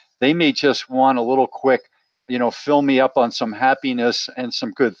discomfort, they may just want a little quick, fill me up on some happiness and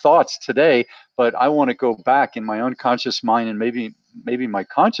some good thoughts today. But I want to go back in my unconscious mind, and maybe my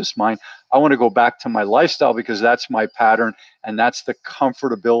conscious mind. I want to go back to my lifestyle, because that's my pattern, and that's the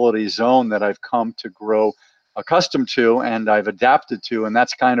comfortability zone that I've come to grow accustomed to, and I've adapted to, and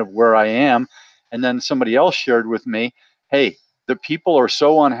that's kind of where I am. And then somebody else shared with me, hey, the people are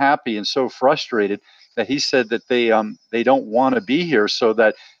so unhappy and so frustrated that he said that they don't want to be here, so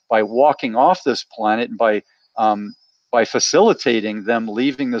that by walking off this planet and by facilitating them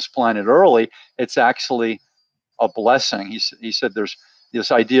leaving this planet early, it's actually a blessing. He said there's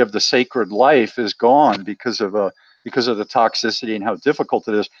this idea of the sacred life is gone because of the toxicity and how difficult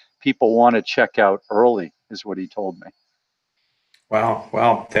it is. People want to check out early, is what he told me.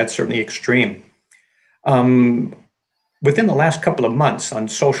 Wow, that's certainly extreme. Within the last couple of months on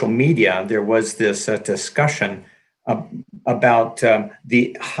social media, there was this discussion about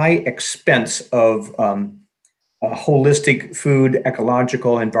the high expense of holistic food,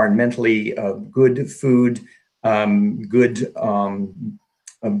 ecological, environmentally good food, good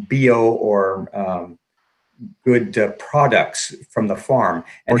bio or good products from the farm,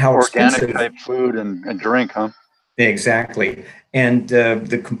 and how organic expensive type food and drink, huh? Exactly. And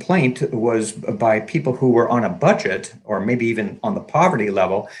the complaint was by people who were on a budget, or maybe even on the poverty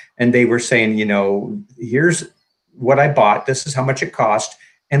level, and they were saying, here's what I bought, this is how much it cost,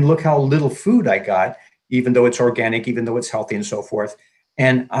 and look how little food I got, even though it's organic, even though it's healthy and so forth.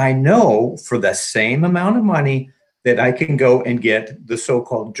 And I know for the same amount of money that I can go and get the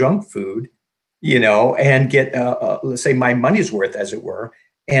so-called junk food, and get, let's say, my money's worth, as it were.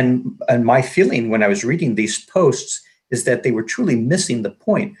 And my feeling when I was reading these posts is that they were truly missing the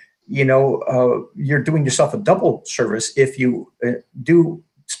point. You're doing yourself a double service if you do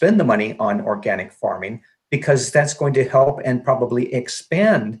spend the money on organic farming, because that's going to help and probably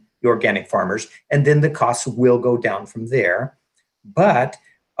expand the organic farmers, and then the costs will go down from there. But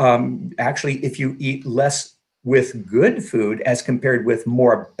actually, if you eat less with good food as compared with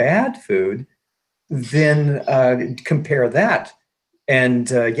more bad food, then compare that. And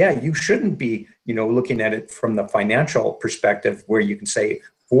you shouldn't be, looking at it from the financial perspective, where you can say,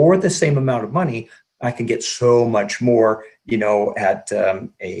 for the same amount of money, I can get so much more, at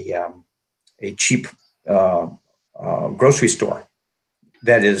a cheap grocery store.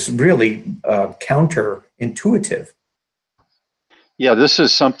 That is really counterintuitive. Yeah, this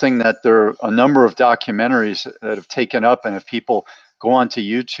is something that there are a number of documentaries that have taken up, and if people go onto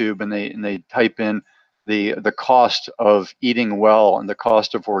YouTube and they type in the cost of eating well and the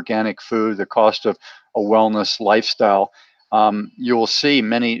cost of organic food, the cost of a wellness lifestyle, you will see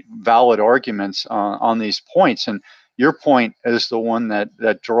many valid arguments on these points. And your point is the one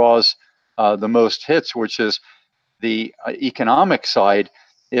that draws the most hits, which is the economic side.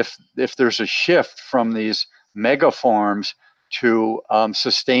 If there's a shift from these mega farms to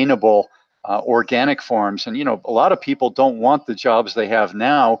sustainable organic farms, and a lot of people don't want the jobs they have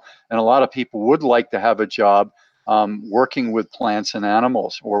now, and a lot of people would like to have a job working with plants and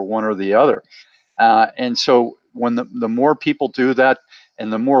animals, or one or the other. And so when the more people do that,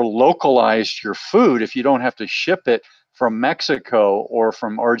 and the more localized your food, if you don't have to ship it from Mexico or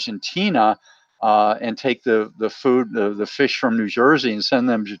from Argentina, and take the food, the fish from New Jersey and send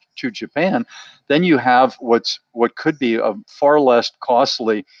them to Japan, then you have what could be a far less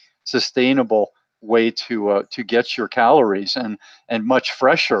costly, sustainable way to get your calories, and much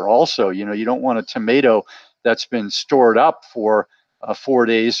fresher also. You don't want a tomato that's been stored up for 4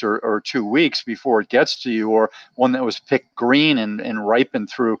 days or 2 weeks before it gets to you, or one that was picked green and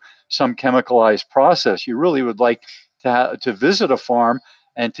ripened through some chemicalized process. You really would like to visit a farm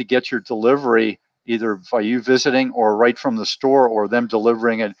and to get your delivery either by you visiting, or right from the store, or them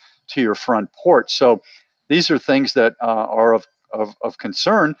delivering it to your front porch. So these are things that are of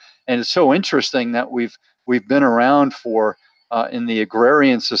concern. And it's so interesting that we've been around for in the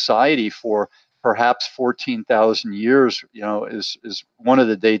agrarian society for perhaps 14,000 years. Is one of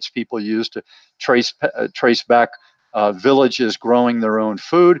the dates people use to trace back villages growing their own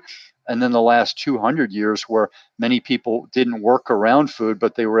food. And then the last 200 years, where many people didn't work around food,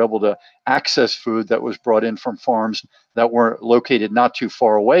 but they were able to access food that was brought in from farms that were located not too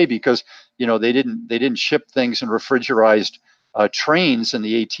far away, because they didn't ship things in refrigerized trains in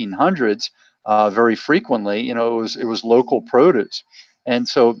the 1800s very frequently. It was local produce. And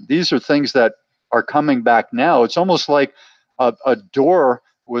so these are things that are coming back now. It's almost like a door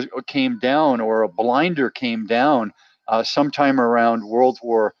came down, or a blinder came down sometime around World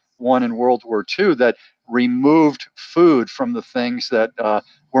War I and World War II that removed food from the things that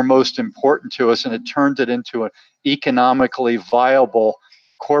were most important to us, and it turned it into an economically viable,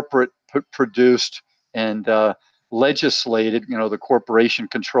 corporate produced and legislated, the corporation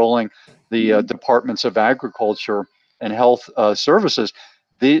controlling the departments of agriculture and health services.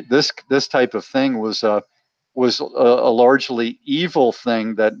 This type of thing was a largely evil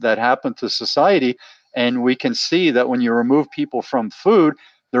thing that happened to society. And we can see that when you remove people from food,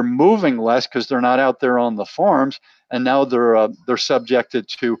 they're moving less because they're not out there on the farms, and now they're subjected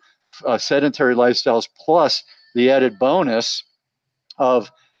to sedentary lifestyles, plus the added bonus of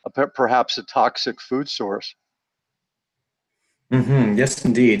perhaps a toxic food source. Yes,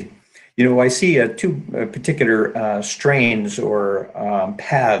 indeed. I see two particular strains or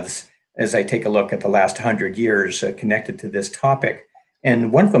paths as I take a look at the last 100 years connected to this topic.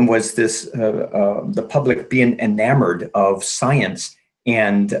 And one of them was this, the public being enamored of science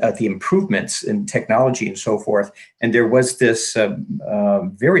and the improvements in technology and so forth. And there was this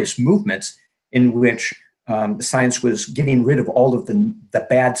various movements in which science was getting rid of all of the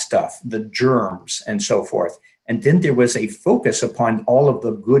bad stuff, the germs and so forth. And then there was a focus upon all of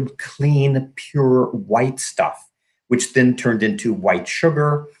the good, clean, pure white stuff, which then turned into white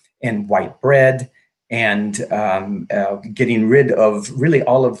sugar and white bread, and getting rid of really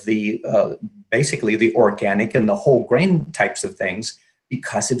all of the, basically the organic and the whole grain types of things,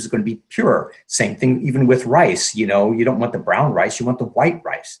 because it was going to be pure. Same thing even with rice. You don't want the brown rice, you want the white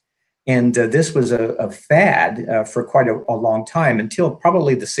rice. And this was a fad for quite a long time, until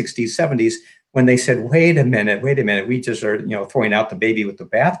probably the 60s, 70s, when they said, wait a minute, we just are throwing out the baby with the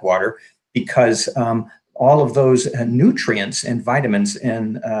bathwater, because all of those nutrients and vitamins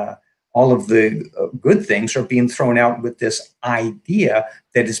and all of the good things are being thrown out with this idea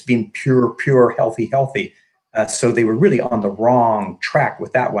that it's being pure, healthy. So they were really on the wrong track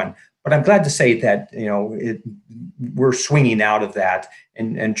with that one. But I'm glad to say that we're swinging out of that,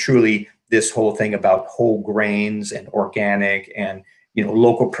 and truly this whole thing about whole grains and organic and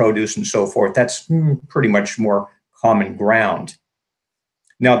local produce and so forth, that's pretty much more common ground.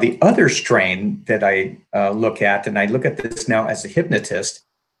 Now, the other strain that I look at, and I look at this now as a hypnotist,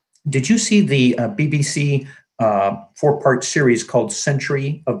 did you see the BBC 4-part series called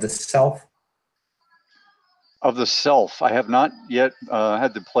Century of the Self? Of the Self. I have not yet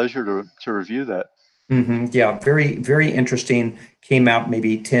had the pleasure to review that. Yeah, very interesting. Came out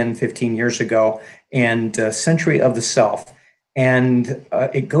maybe 10, 15 years ago, and Century of the Self. And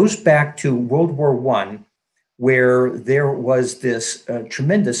it goes back to World War I, where there was this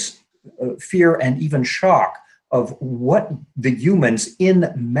tremendous fear and even shock of what the humans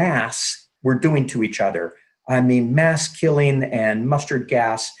in mass were doing to each other. I mean, mass killing and mustard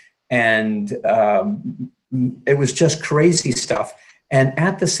gas, and it was just crazy stuff. And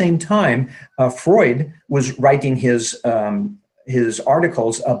at the same time, Freud was writing his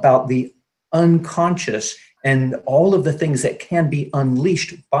articles about the unconscious and all of the things that can be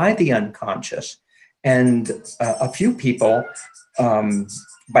unleashed by the unconscious. And a few people,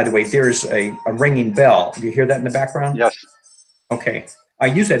 by the way, there's a ringing bell. Do you hear that in the background? Yes. Okay. I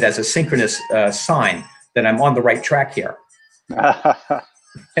use it as a synchronous sign that I'm on the right track here.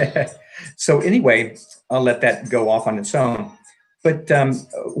 So anyway, I'll let that go off on its own. But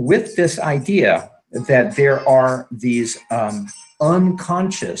with this idea that there are these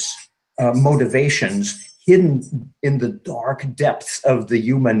unconscious motivations hidden in the dark depths of the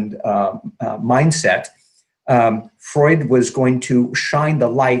human mindset, Freud was going to shine the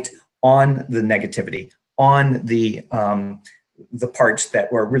light on the negativity, on the parts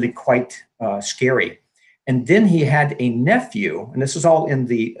that were really quite scary. And then he had a nephew, and this is all in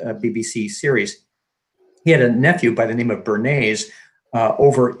the BBC series. He had a nephew by the name of Bernays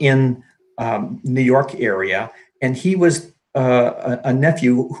over in New York area, and he was a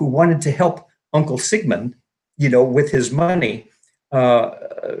nephew who wanted to help Uncle Sigmund, with his money.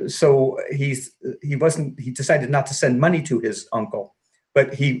 So he decided not to send money to his uncle,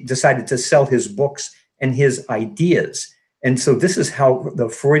 but he decided to sell his books and his ideas. And so this is how the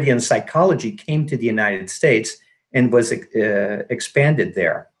Freudian psychology came to the United States and was expanded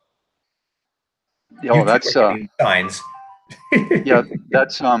there. Oh, that's signs. Yeah,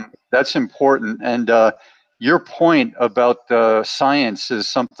 that's important. And your point about science is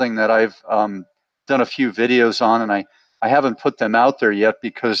something that I've done a few videos on, and I haven't put them out there yet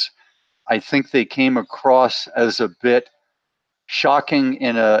because I think they came across as a bit shocking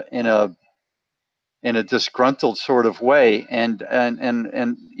in a disgruntled sort of way, and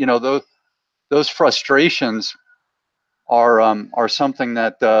those frustrations are something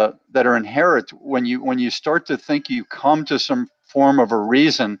that are inherent when you start to think you come to some form of a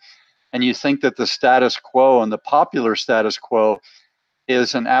reason, and you think that the status quo and the popular status quo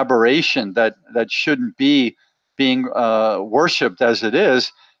is an aberration that shouldn't be being worshipped as it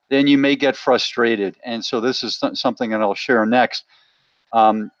is, then you may get frustrated. And so this is something that I'll share next.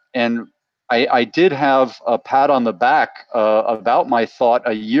 And I did have a pat on the back about my thought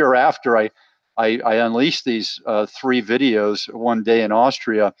a year after I unleashed these 3 videos one day in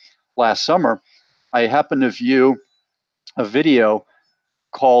Austria last summer. I happened to view a video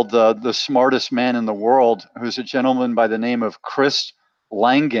called The Smartest Man in the World, who's a gentleman by the name of Chris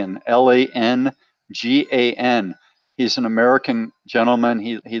Langan, Langan. He's an American gentleman.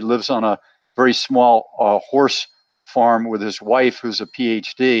 He lives on a very small horse farm with his wife, who's a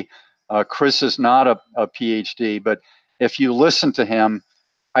PhD. Chris is not a PhD, but if you listen to him,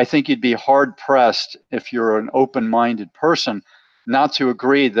 I think you'd be hard pressed, if you're an open-minded person, not to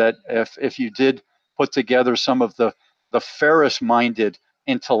agree that if you did put together some of the fairest-minded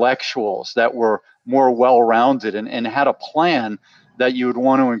intellectuals that were more well-rounded and had a plan, that you would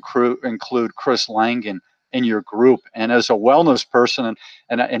want to include Chris Langan in your group. And as a wellness person,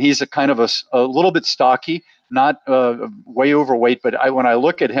 and he's a kind of a little bit stocky, not way overweight, but when I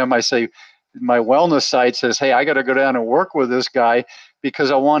look at him, I say, my wellness side says, hey, I got to go down and work with this guy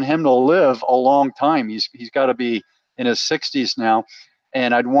because I want him to live a long time. He's got to be in his 60s now,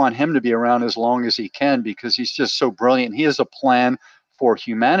 and I'd want him to be around as long as he can because he's just so brilliant. He has a plan for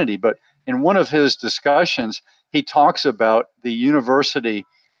humanity. But in one of his discussions, he talks about the university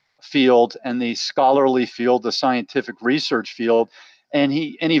field and the scholarly field, the scientific research field, and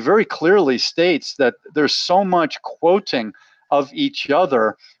he very clearly states that there's so much quoting of each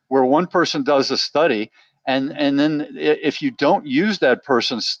other, where one person does a study, and then if you don't use that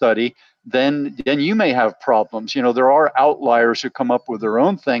person's study, then you may have problems. There are outliers who come up with their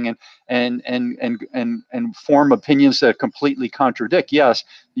own thing and form opinions that completely contradict. Yes,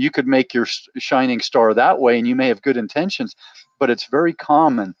 you could make your shining star that way, and you may have good intentions, but it's very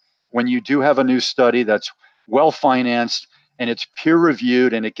common when you do have a new study that's well financed and it's peer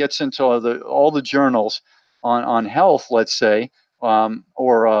reviewed and it gets into all the journals on health, let's say,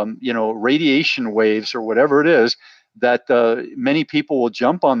 or radiation waves or whatever it is, that many people will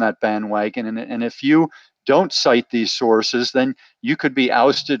jump on that bandwagon. And if you don't cite these sources, then you could be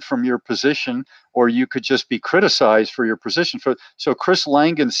ousted from your position, or you could just be criticized for your position. So Chris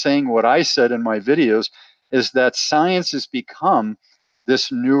Langan saying what I said in my videos is that science has become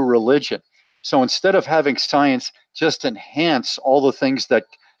this new religion. So instead of having science just enhance all the things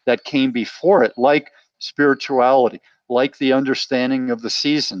that came before it, like spirituality, like the understanding of the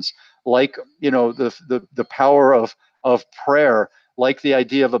seasons, like the power of prayer, like the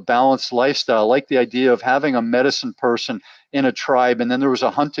idea of a balanced lifestyle, like the idea of having a medicine person in a tribe, and then there was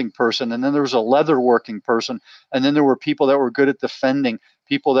a hunting person, and then there was a leatherworking person, and then there were people that were good at defending,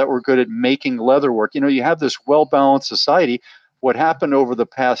 people that were good at making leatherwork. You have this well-balanced society. What happened over the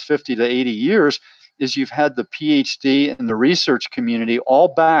past 50 to 80 years is you've had the PhD and the research community all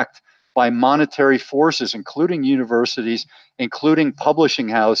backed by monetary forces, including universities, including publishing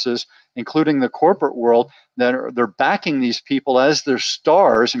houses, including the corporate world, they're backing these people as their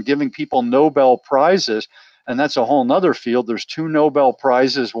stars and giving people Nobel Prizes. And that's a whole nother field. There's 2 Nobel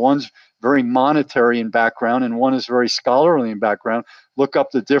Prizes. One's very monetary in background, and one is very scholarly in background. Look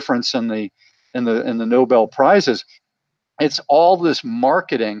up the difference in the Nobel Prizes. It's all this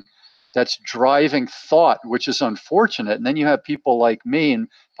marketing that's driving thought, which is unfortunate. And then you have people like me and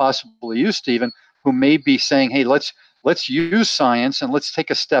possibly you, Stephen, who may be saying, hey, let's use science and let's take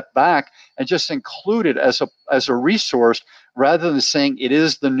a step back and just include it as a resource, rather than saying it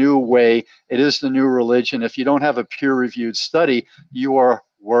is the new way, it is the new religion. If you don't have a peer-reviewed study, you are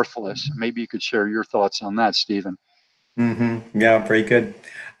worthless. Maybe you could share your thoughts on that, Stephen. Mm-hmm. Yeah, very good.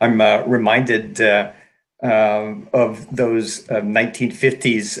 I'm reminded of those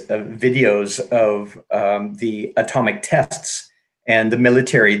 1950s videos of the atomic tests, and the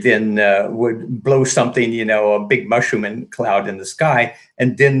military then would blow something, a big mushroom cloud in the sky,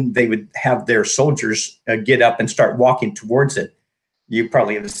 and then they would have their soldiers get up and start walking towards it. You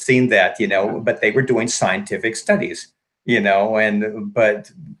probably have seen that, but they were doing scientific studies,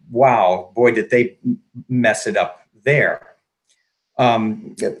 but wow, boy, did they mess it up there.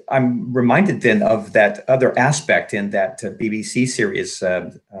 I'm reminded then of that other aspect in that BBC series,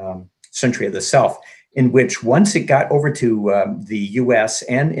 Century of the Self, in which once it got over to the US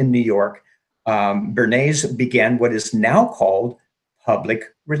and in New York, Bernays began what is now called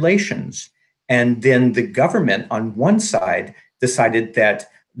public relations. And then the government on one side decided that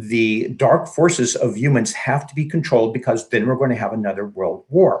the dark forces of humans have to be controlled, because then we're going to have another world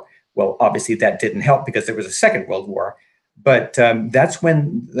war. Well, obviously that didn't help, because there was a second world war. But that's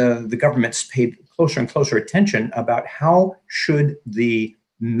when the governments paid closer and closer attention about how should the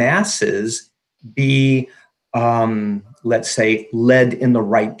masses be, let's say, led in the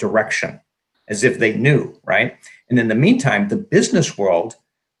right direction, as if they knew, right? And in the meantime, the business world,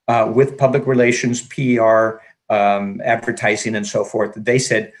 with public relations, PR, advertising, and so forth, they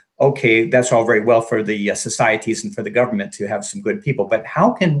said, okay, that's all very well for the societies and for the government to have some good people, but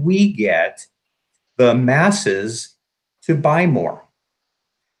how can we get the masses to buy more?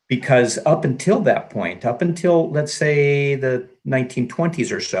 Because up until that point, up until, let's say, the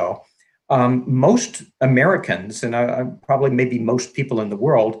 1920s or so, most Americans, and probably maybe most people in the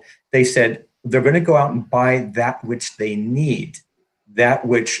world, they said they're going to go out and buy that which they need, that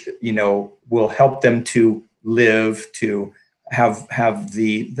which, you know, will help them to live, to have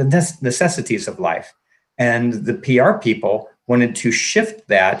the necessities of life. And the PR people wanted to shift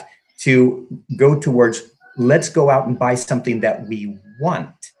that to go towards, let's go out and buy something that we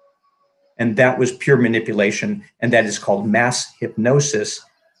want. And that was pure manipulation, and that is called mass hypnosis.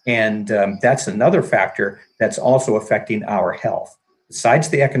 And that's another factor that's also affecting our health. Besides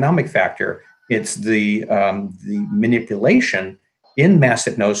the economic factor, it's the manipulation in mass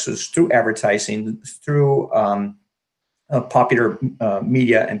hypnosis through advertising, through popular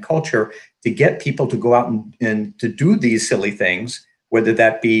media and culture, to get people to go out and to do these silly things, whether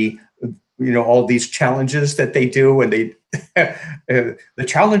that be, you know, all these challenges that they do, and they the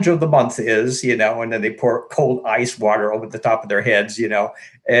challenge of the month is, you know, and then they pour cold ice water over the top of their heads, you know,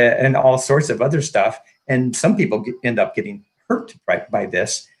 and all sorts of other stuff. And some people end up getting hurt by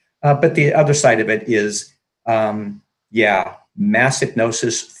this. But the other side of it is, mass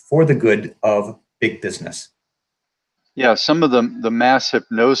hypnosis for the good of big business. Yeah, some of the mass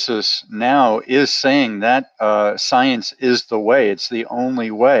hypnosis now is saying that science is the way. It's the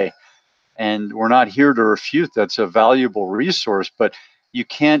only way. And we're not here to refute that's a valuable resource, but you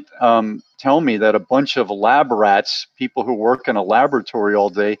can't tell me that a bunch of lab rats, people who work in a laboratory all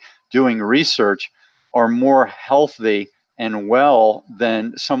day doing research, are more healthy and well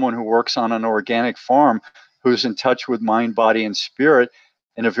than someone who works on an organic farm who's in touch with mind, body, and spirit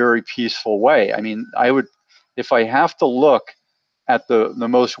in a very peaceful way. I mean, if I have to look at the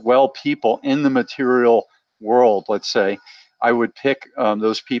most well people in the material world, let's say, I would pick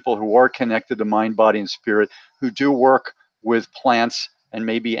those people who are connected to mind, body, and spirit, who do work with plants and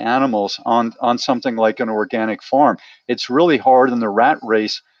maybe animals on something like an organic farm. It's really hard in the rat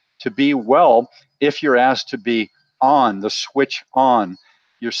race to be well if you're asked to be on, the switch on.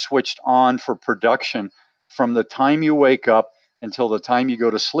 You're switched on for production from the time you wake up until the time you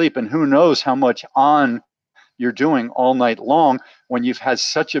go to sleep. And who knows how much on you're doing all night long when you've had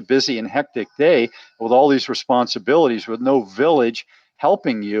such a busy and hectic day with all these responsibilities, with no village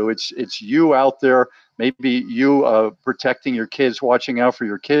helping you. It's you out there, maybe you protecting your kids, watching out for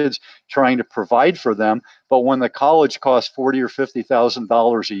your kids, trying to provide for them. But when the college costs $40,000 or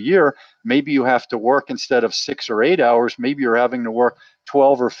 $50,000 a year, maybe you have to work, instead of 6 or 8 hours, maybe you're having to work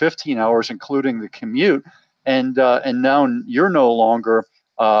 12 or 15 hours, including the commute. And now you're no longer,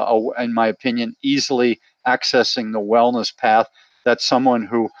 in my opinion, easily accessing the wellness path that someone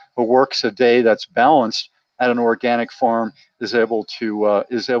who works a day that's balanced at an organic farm is able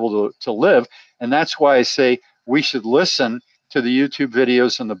to live. And that's why I say we should listen to the YouTube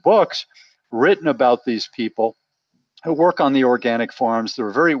videos and the books written about these people who work on the organic farms. They're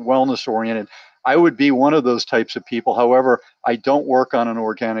very wellness oriented. I would be one of those types of people. However, I don't work on an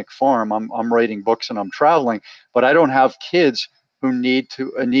organic farm. I'm writing books and I'm traveling, but I don't have kids who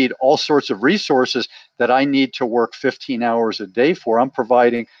need all sorts of resources that I need to work 15 hours a day for. I'm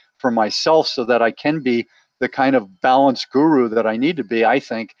providing for myself so that I can be the kind of balanced guru that I need to be, I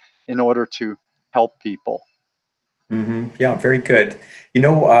think, in order to help people. Mm-hmm. Yeah, very good. You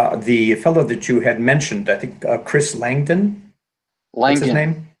know, the fellow that you had mentioned, I think Chris Langdon. What's his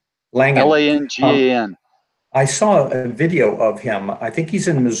name? Langan. Langan. I saw a video of him. I think he's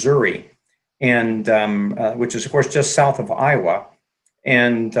in Missouri, and which is, of course, just south of Iowa.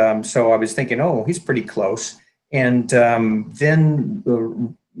 And so I was thinking, oh, he's pretty close. And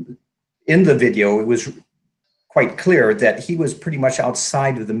then in the video, it was quite clear that he was pretty much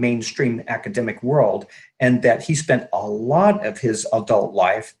outside of the mainstream academic world, and that he spent a lot of his adult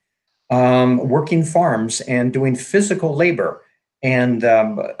life working farms and doing physical labor. And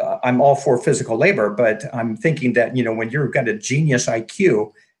I'm all for physical labor, but I'm thinking that, you know, when you've got a genius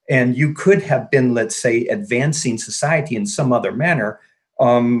IQ and you could have been, let's say, advancing society in some other manner,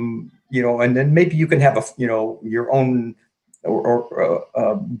 you know, and then maybe you can have your own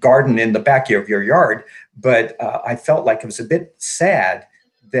garden in the back of your yard. But I felt like it was a bit sad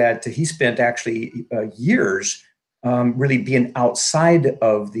that he spent actually years really being outside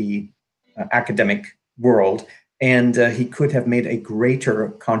of the academic world, and he could have made a greater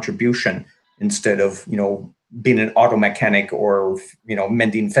contribution instead of, being an auto mechanic or,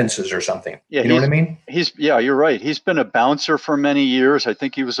 mending fences or something. Yeah, You know what I mean? yeah, you're right. He's been a bouncer for many years. I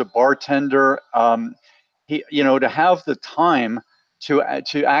think he was a bartender. To have the time to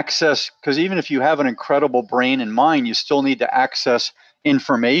access, because even if you have an incredible brain and mind, you still need to access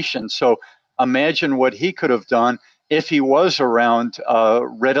information. So imagine what he could have done if he was around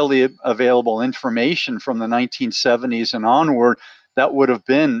readily available information from the 1970s and onward. That would have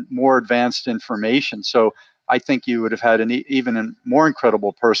been more advanced information. So I think you would have had even a more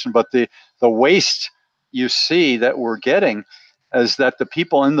incredible person. But the waste you see that we're getting is that the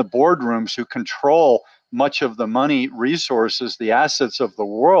people in the boardrooms who control much of the money, resources, the assets of the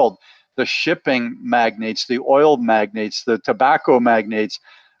world, the shipping magnates, the oil magnates, the tobacco magnates,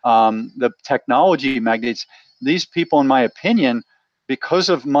 the technology magnates, these people, in my opinion, because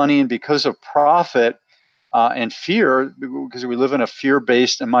of money and because of profit, and fear, because we live in a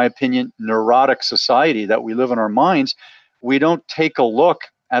fear-based, in my opinion, neurotic society that we live in our minds, we don't take a look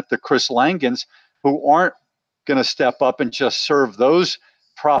at the Chris Langans who aren't going to step up and just serve those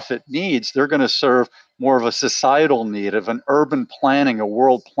profit needs. They're going to serve more of a societal need, of an urban planning, a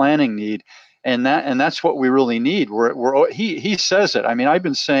world planning need, and that's what we really need. He says it. I mean, I've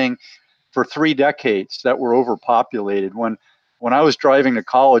been saying for 3 decades that we're overpopulated. When I was driving to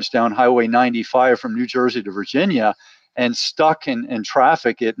college down Highway 95 from New Jersey to Virginia and stuck in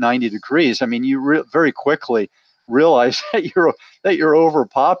traffic at 90 degrees, I mean, you very quickly realize that you're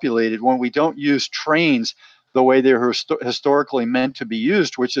overpopulated when we don't use trains the way they're historically meant to be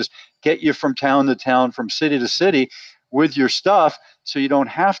used, which is get you from town to town, from city to city with your stuff, so you don't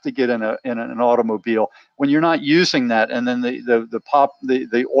have to get in an automobile when you're not using that. And then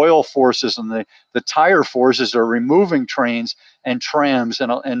the oil forces and the tire forces are removing trains and trams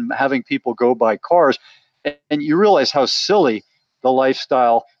and having people go by cars, and you realize how silly the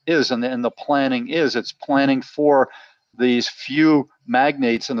lifestyle is and the planning is. It's planning for these few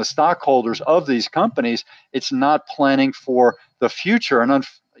magnates and the stockholders of these companies. It's not planning for the future. And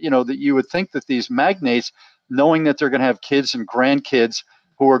that you would think that these magnates, knowing that they're going to have kids and grandkids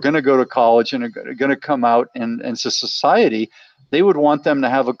who are going to go to college and are going to come out into society, they would want them to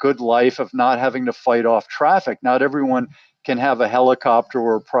have a good life of not having to fight off traffic. Not everyone can have a helicopter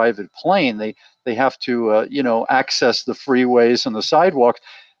or a private plane. They have to access the freeways and the sidewalks,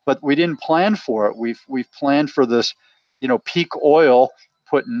 but we didn't plan for it. We've planned for this, peak oil,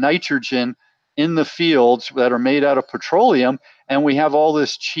 put nitrogen in the fields that are made out of petroleum, and we have all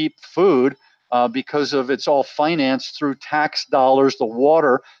this cheap food because of it's all financed through tax dollars. The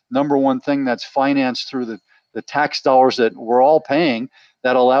water, number one thing that's financed through the tax dollars that we're all paying,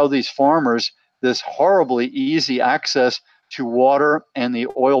 that allow these farmers this horribly easy access to water and the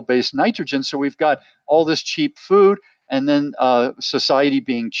oil-based nitrogen. So we've got all this cheap food, and then society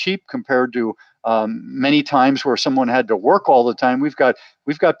being cheap compared to many times where someone had to work all the time. We've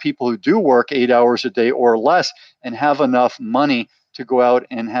got people who do work 8 hours a day or less and have enough money to go out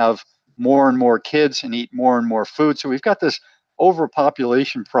and have more and more kids and eat more and more food. So we've got this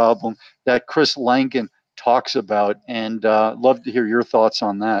overpopulation problem that Chris Langan talks about, and love to hear your thoughts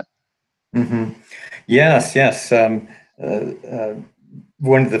on that. Mm-hmm. Yes.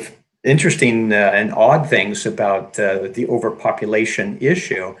 One of the interesting and odd things about the overpopulation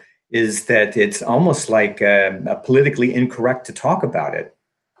issue is that it's almost like politically incorrect to talk about it.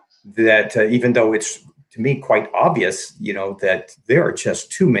 That even though it's, to me, quite obvious, that there are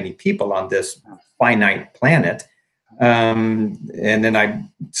just too many people on this finite planet. And then I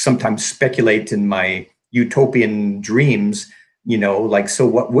sometimes speculate in my utopian dreams, so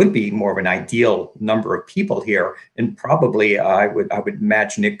what would be more of an ideal number of people here? And probably I would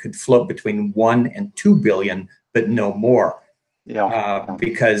imagine it could float between 1 and 2 billion, but no more. Yeah.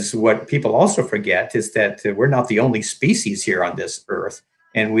 Because what people also forget is that we're not the only species here on this earth.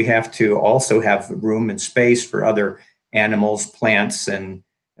 And we have to also have room and space for other animals, plants, and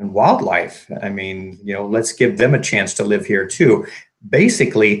wildlife. I mean, let's give them a chance to live here too.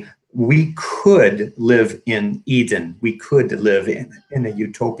 Basically, we could live in Eden. We could live in a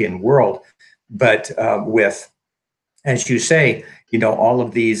utopian world, but with, as you say, all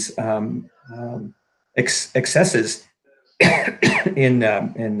of these excesses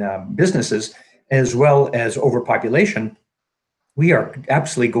in businesses, as well as overpopulation, we are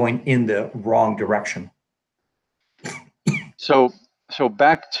absolutely going in the wrong direction. So So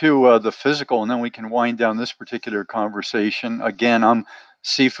back to the physical, and then we can wind down this particular conversation. Again, I'm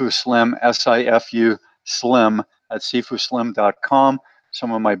Sifu Slim, S-I-F-U Slim at sifuslim.com.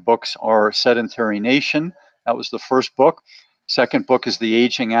 Some of my books are Sedentary Nation. That was the first book. Second book is The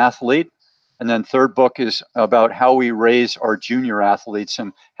Aging Athlete. And then third book is about how we raise our junior athletes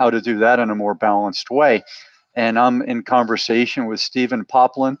and how to do that in a more balanced way. And I'm in conversation with Stephen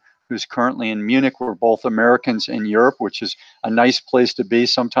Poplin, who's currently in Munich. We're both Americans in Europe, which is a nice place to be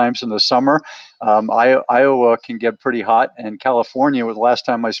sometimes in the summer. Iowa can get pretty hot, and California, the last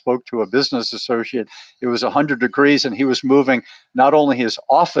time I spoke to a business associate, it was 100 degrees, and he was moving not only his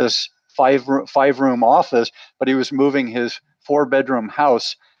office, five-room office, but he was moving his 4-bedroom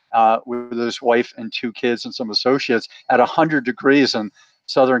house with his wife and 2 kids and some associates at 100 degrees in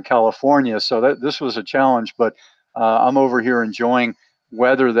Southern California. So this was a challenge, but I'm over here enjoying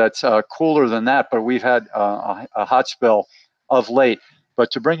weather that's cooler than that, but we've had a hot spell of late.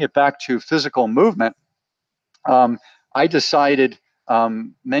 But to bring it back to physical movement, I decided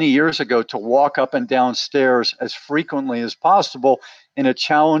many years ago to walk up and down stairs as frequently as possible in a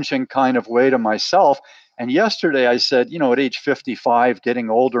challenging kind of way to myself. And yesterday I said, at age 55, getting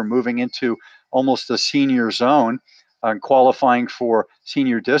older, moving into almost the senior zone, qualifying for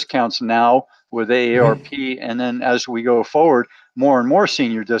senior discounts now with AARP, and then as we go forward, more and more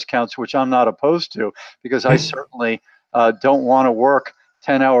senior discounts, which I'm not opposed to, because I certainly don't want to work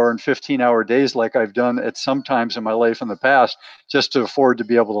 10-hour and 15-hour days like I've done at some times in my life in the past just to afford to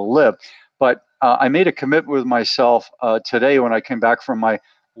be able to live. But I made a commitment with myself today when I came back from my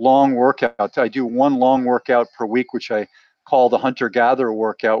long workout. I do one long workout per week, which I call the hunter-gatherer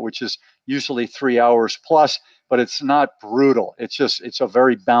workout, which is usually 3 hours plus, but it's not brutal. It's a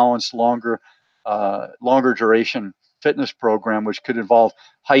very balanced, longer duration fitness program, which could involve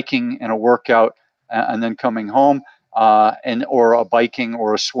hiking and a workout and then coming home, or a biking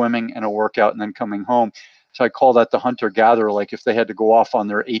or a swimming and a workout and then coming home. So I call that the hunter-gatherer, like if they had to go off on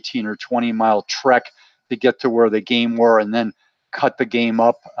their 18 or 20-mile trek to get to where the game were and then cut the game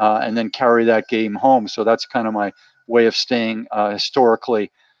up and then carry that game home. So that's kind of my way of staying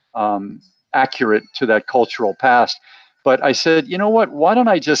historically accurate to that cultural past. But I said, you know what, why don't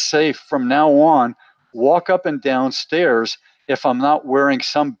I just say from now on, walk up and down stairs if I'm not wearing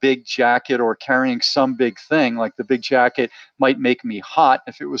some big jacket or carrying some big thing. Like the big jacket might make me hot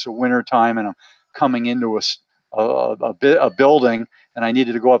if it was a winter time and I'm coming into a building and I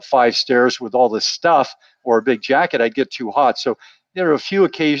needed to go up 5 stairs with all this stuff or a big jacket, I'd get too hot. So there are a few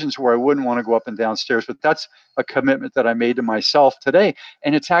occasions where I wouldn't want to go up and down stairs, but that's a commitment that I made to myself today.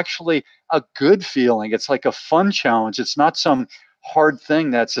 And it's actually a good feeling. It's like a fun challenge. It's not some hard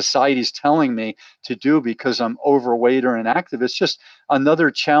thing that society's telling me to do because I'm overweight or inactive. It's just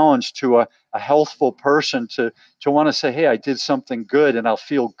another challenge to a healthful person to want to say, hey, I did something good and I'll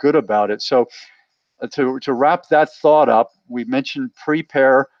feel good about it. So to wrap that thought up, we mentioned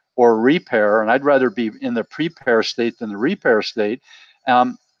prepare or repair, and I'd rather be in the prepare state than the repair state.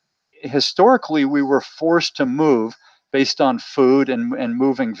 Historically, we were forced to move based on food and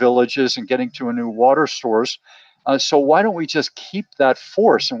moving villages and getting to a new water source. So why don't we just keep that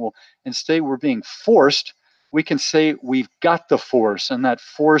force, and instead we're being forced, we can say we've got the force, and that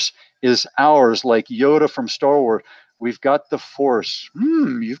force is ours, like Yoda from Star Wars. We've got the force.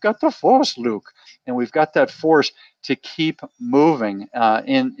 You've got the force, Luke. And we've got that force to keep moving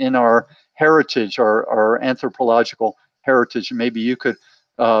in our heritage, our anthropological heritage. Maybe you could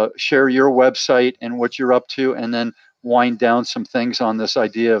share your website and what you're up to, and then wind down some things on this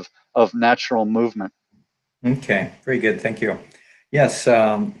idea of natural movement. Okay, very good. Thank you. Yes,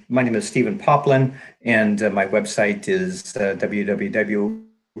 my name is Stephen Poplin, and my website is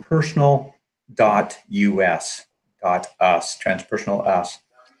www.personal.us, transpersonal us.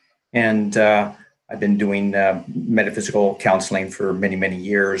 And I've been doing metaphysical counseling for many, many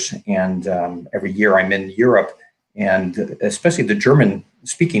years. And every year I'm in Europe, and especially the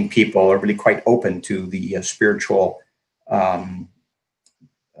German-speaking people are really quite open to the spiritual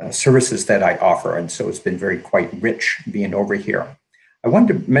services that I offer. And so it's been quite rich being over here. I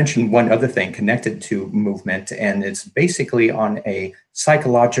wanted to mention one other thing connected to movement, and it's basically on a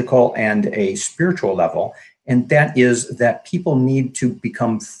psychological and a spiritual level. And that is that people need to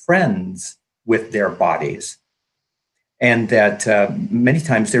become friends with their bodies. And that many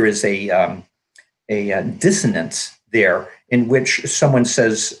times there is a dissonance there in which someone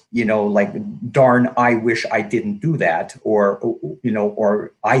says, like, darn, I wish I didn't do that, or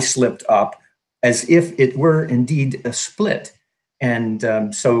I slipped up, as if it were indeed a split. And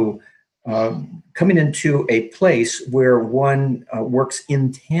so coming into a place where one works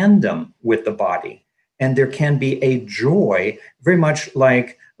in tandem with the body and there can be a joy, very much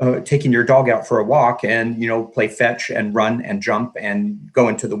like taking your dog out for a walk and, play fetch and run and jump and go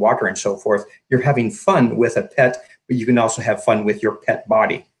into the water and so forth. You're having fun with a pet, but you can also have fun with your pet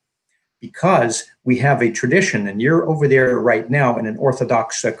body. Because we have a tradition, and you're over there right now in an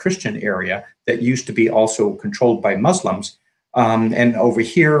Orthodox Christian area that used to be also controlled by Muslims. And over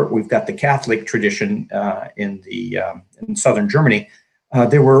here, we've got the Catholic tradition in southern Germany.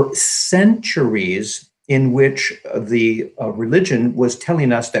 There were centuries in which the religion was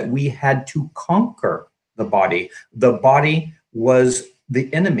telling us that we had to conquer the body. The body was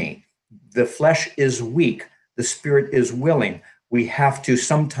the enemy. The flesh is weak. The spirit is willing. We have to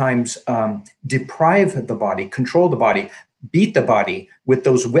sometimes deprive the body, control the body, beat the body with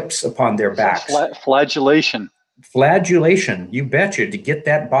those whips upon their backs. Flagellation. Flagellation, you betcha, to get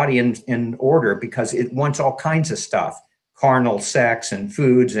that body in order, because it wants all kinds of stuff. Carnal sex and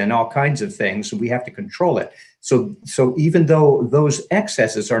foods and all kinds of things. We have to control it. So even though those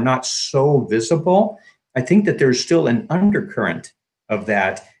excesses are not so visible, I think that there's still an undercurrent of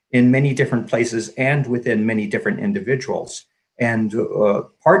that in many different places and within many different individuals. And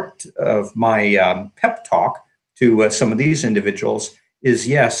part of my pep talk to some of these individuals is,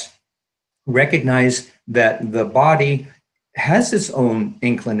 yes, recognize that the body has its own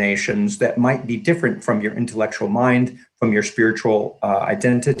inclinations that might be different from your intellectual mind, from your spiritual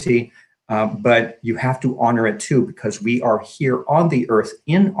identity, but you have to honor it too, because we are here on the earth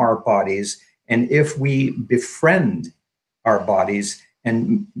in our bodies. And if we befriend our bodies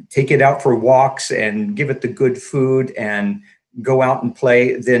and take it out for walks and give it the good food and go out and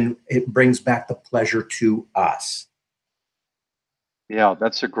play, then it brings back the pleasure to us. Yeah,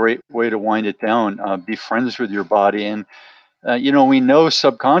 that's a great way to wind it down. Be friends with your body. And we know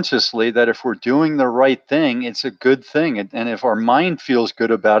subconsciously that if we're doing the right thing, it's a good thing. And if our mind feels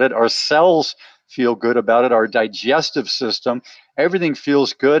good about it, our cells feel good about it, our digestive system, everything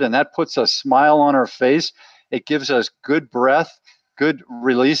feels good. And that puts a smile on our face. It gives us good breath, good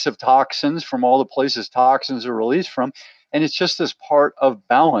release of toxins from all the places toxins are released from. And it's just this part of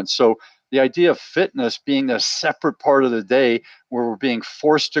balance. So the idea of fitness being a separate part of the day where we're being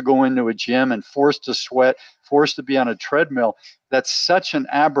forced to go into a gym and forced to sweat, forced to be on a treadmill, that's such an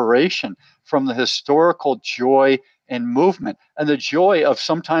aberration from the historical joy and movement and the joy of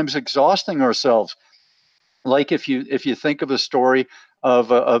sometimes exhausting ourselves. Like if you think of a story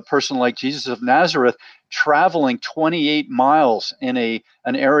of a person like Jesus of Nazareth traveling 28 miles in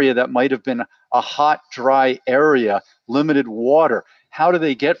an area that might have been a hot, dry area, limited water. How do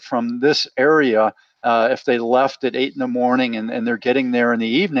they get from this area if they left at 8 in the morning and they're getting there in the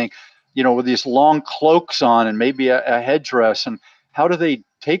evening, with these long cloaks on and maybe a headdress? And how do they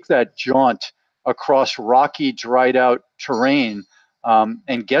take that jaunt across rocky, dried out terrain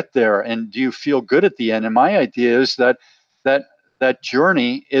and get there? And do you feel good at the end? And my idea is that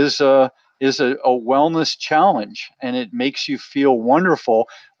journey is a wellness challenge, and it makes you feel wonderful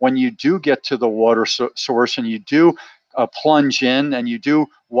when you do get to the water source and you do plunge in and you do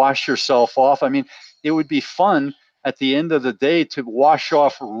wash yourself off. I mean, it would be fun at the end of the day to wash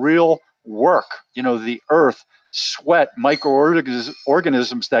off real work, the earth, sweat,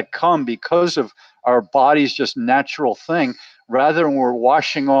 microorganisms that come because of our body's just natural thing, rather than we're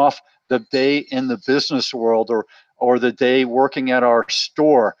washing off the day in the business world or the day working at our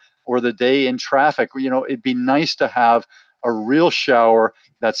store or the day in traffic. It'd be nice to have a real shower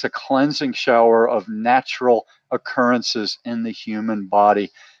that's a cleansing shower of natural occurrences in the human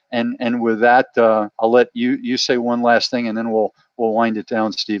body. And with that, I'll let you say one last thing, and then we'll wind it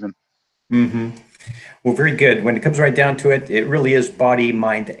down, Stephen. Mm-hmm. Well, very good. When it comes right down to it, it really is body,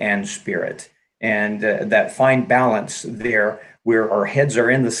 mind, and spirit. And that fine balance there, where our heads are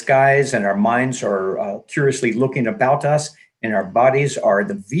in the skies and our minds are curiously looking about us, and our bodies are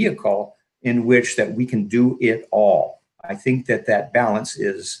the vehicle in which that we can do it all. I think that balance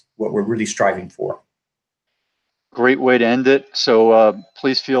is what we're really striving for. Great way to end it. So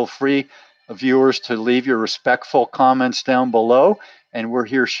please feel free, viewers, to leave your respectful comments down below. And we're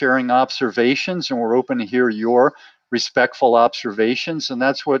here sharing observations, and we're open to hear your respectful observations. And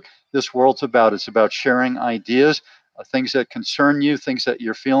that's what this world's about. It's about sharing ideas, things that concern you, things that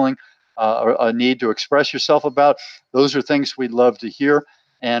you're feeling a need to express yourself about. Those are things we'd love to hear.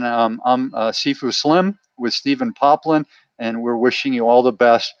 And I'm Sifu Slim with Stephen Poplin, and we're wishing you all the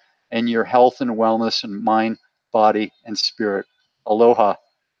best in your health and wellness and mind, body, and spirit. Aloha.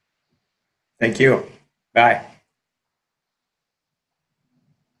 Thank you. Bye.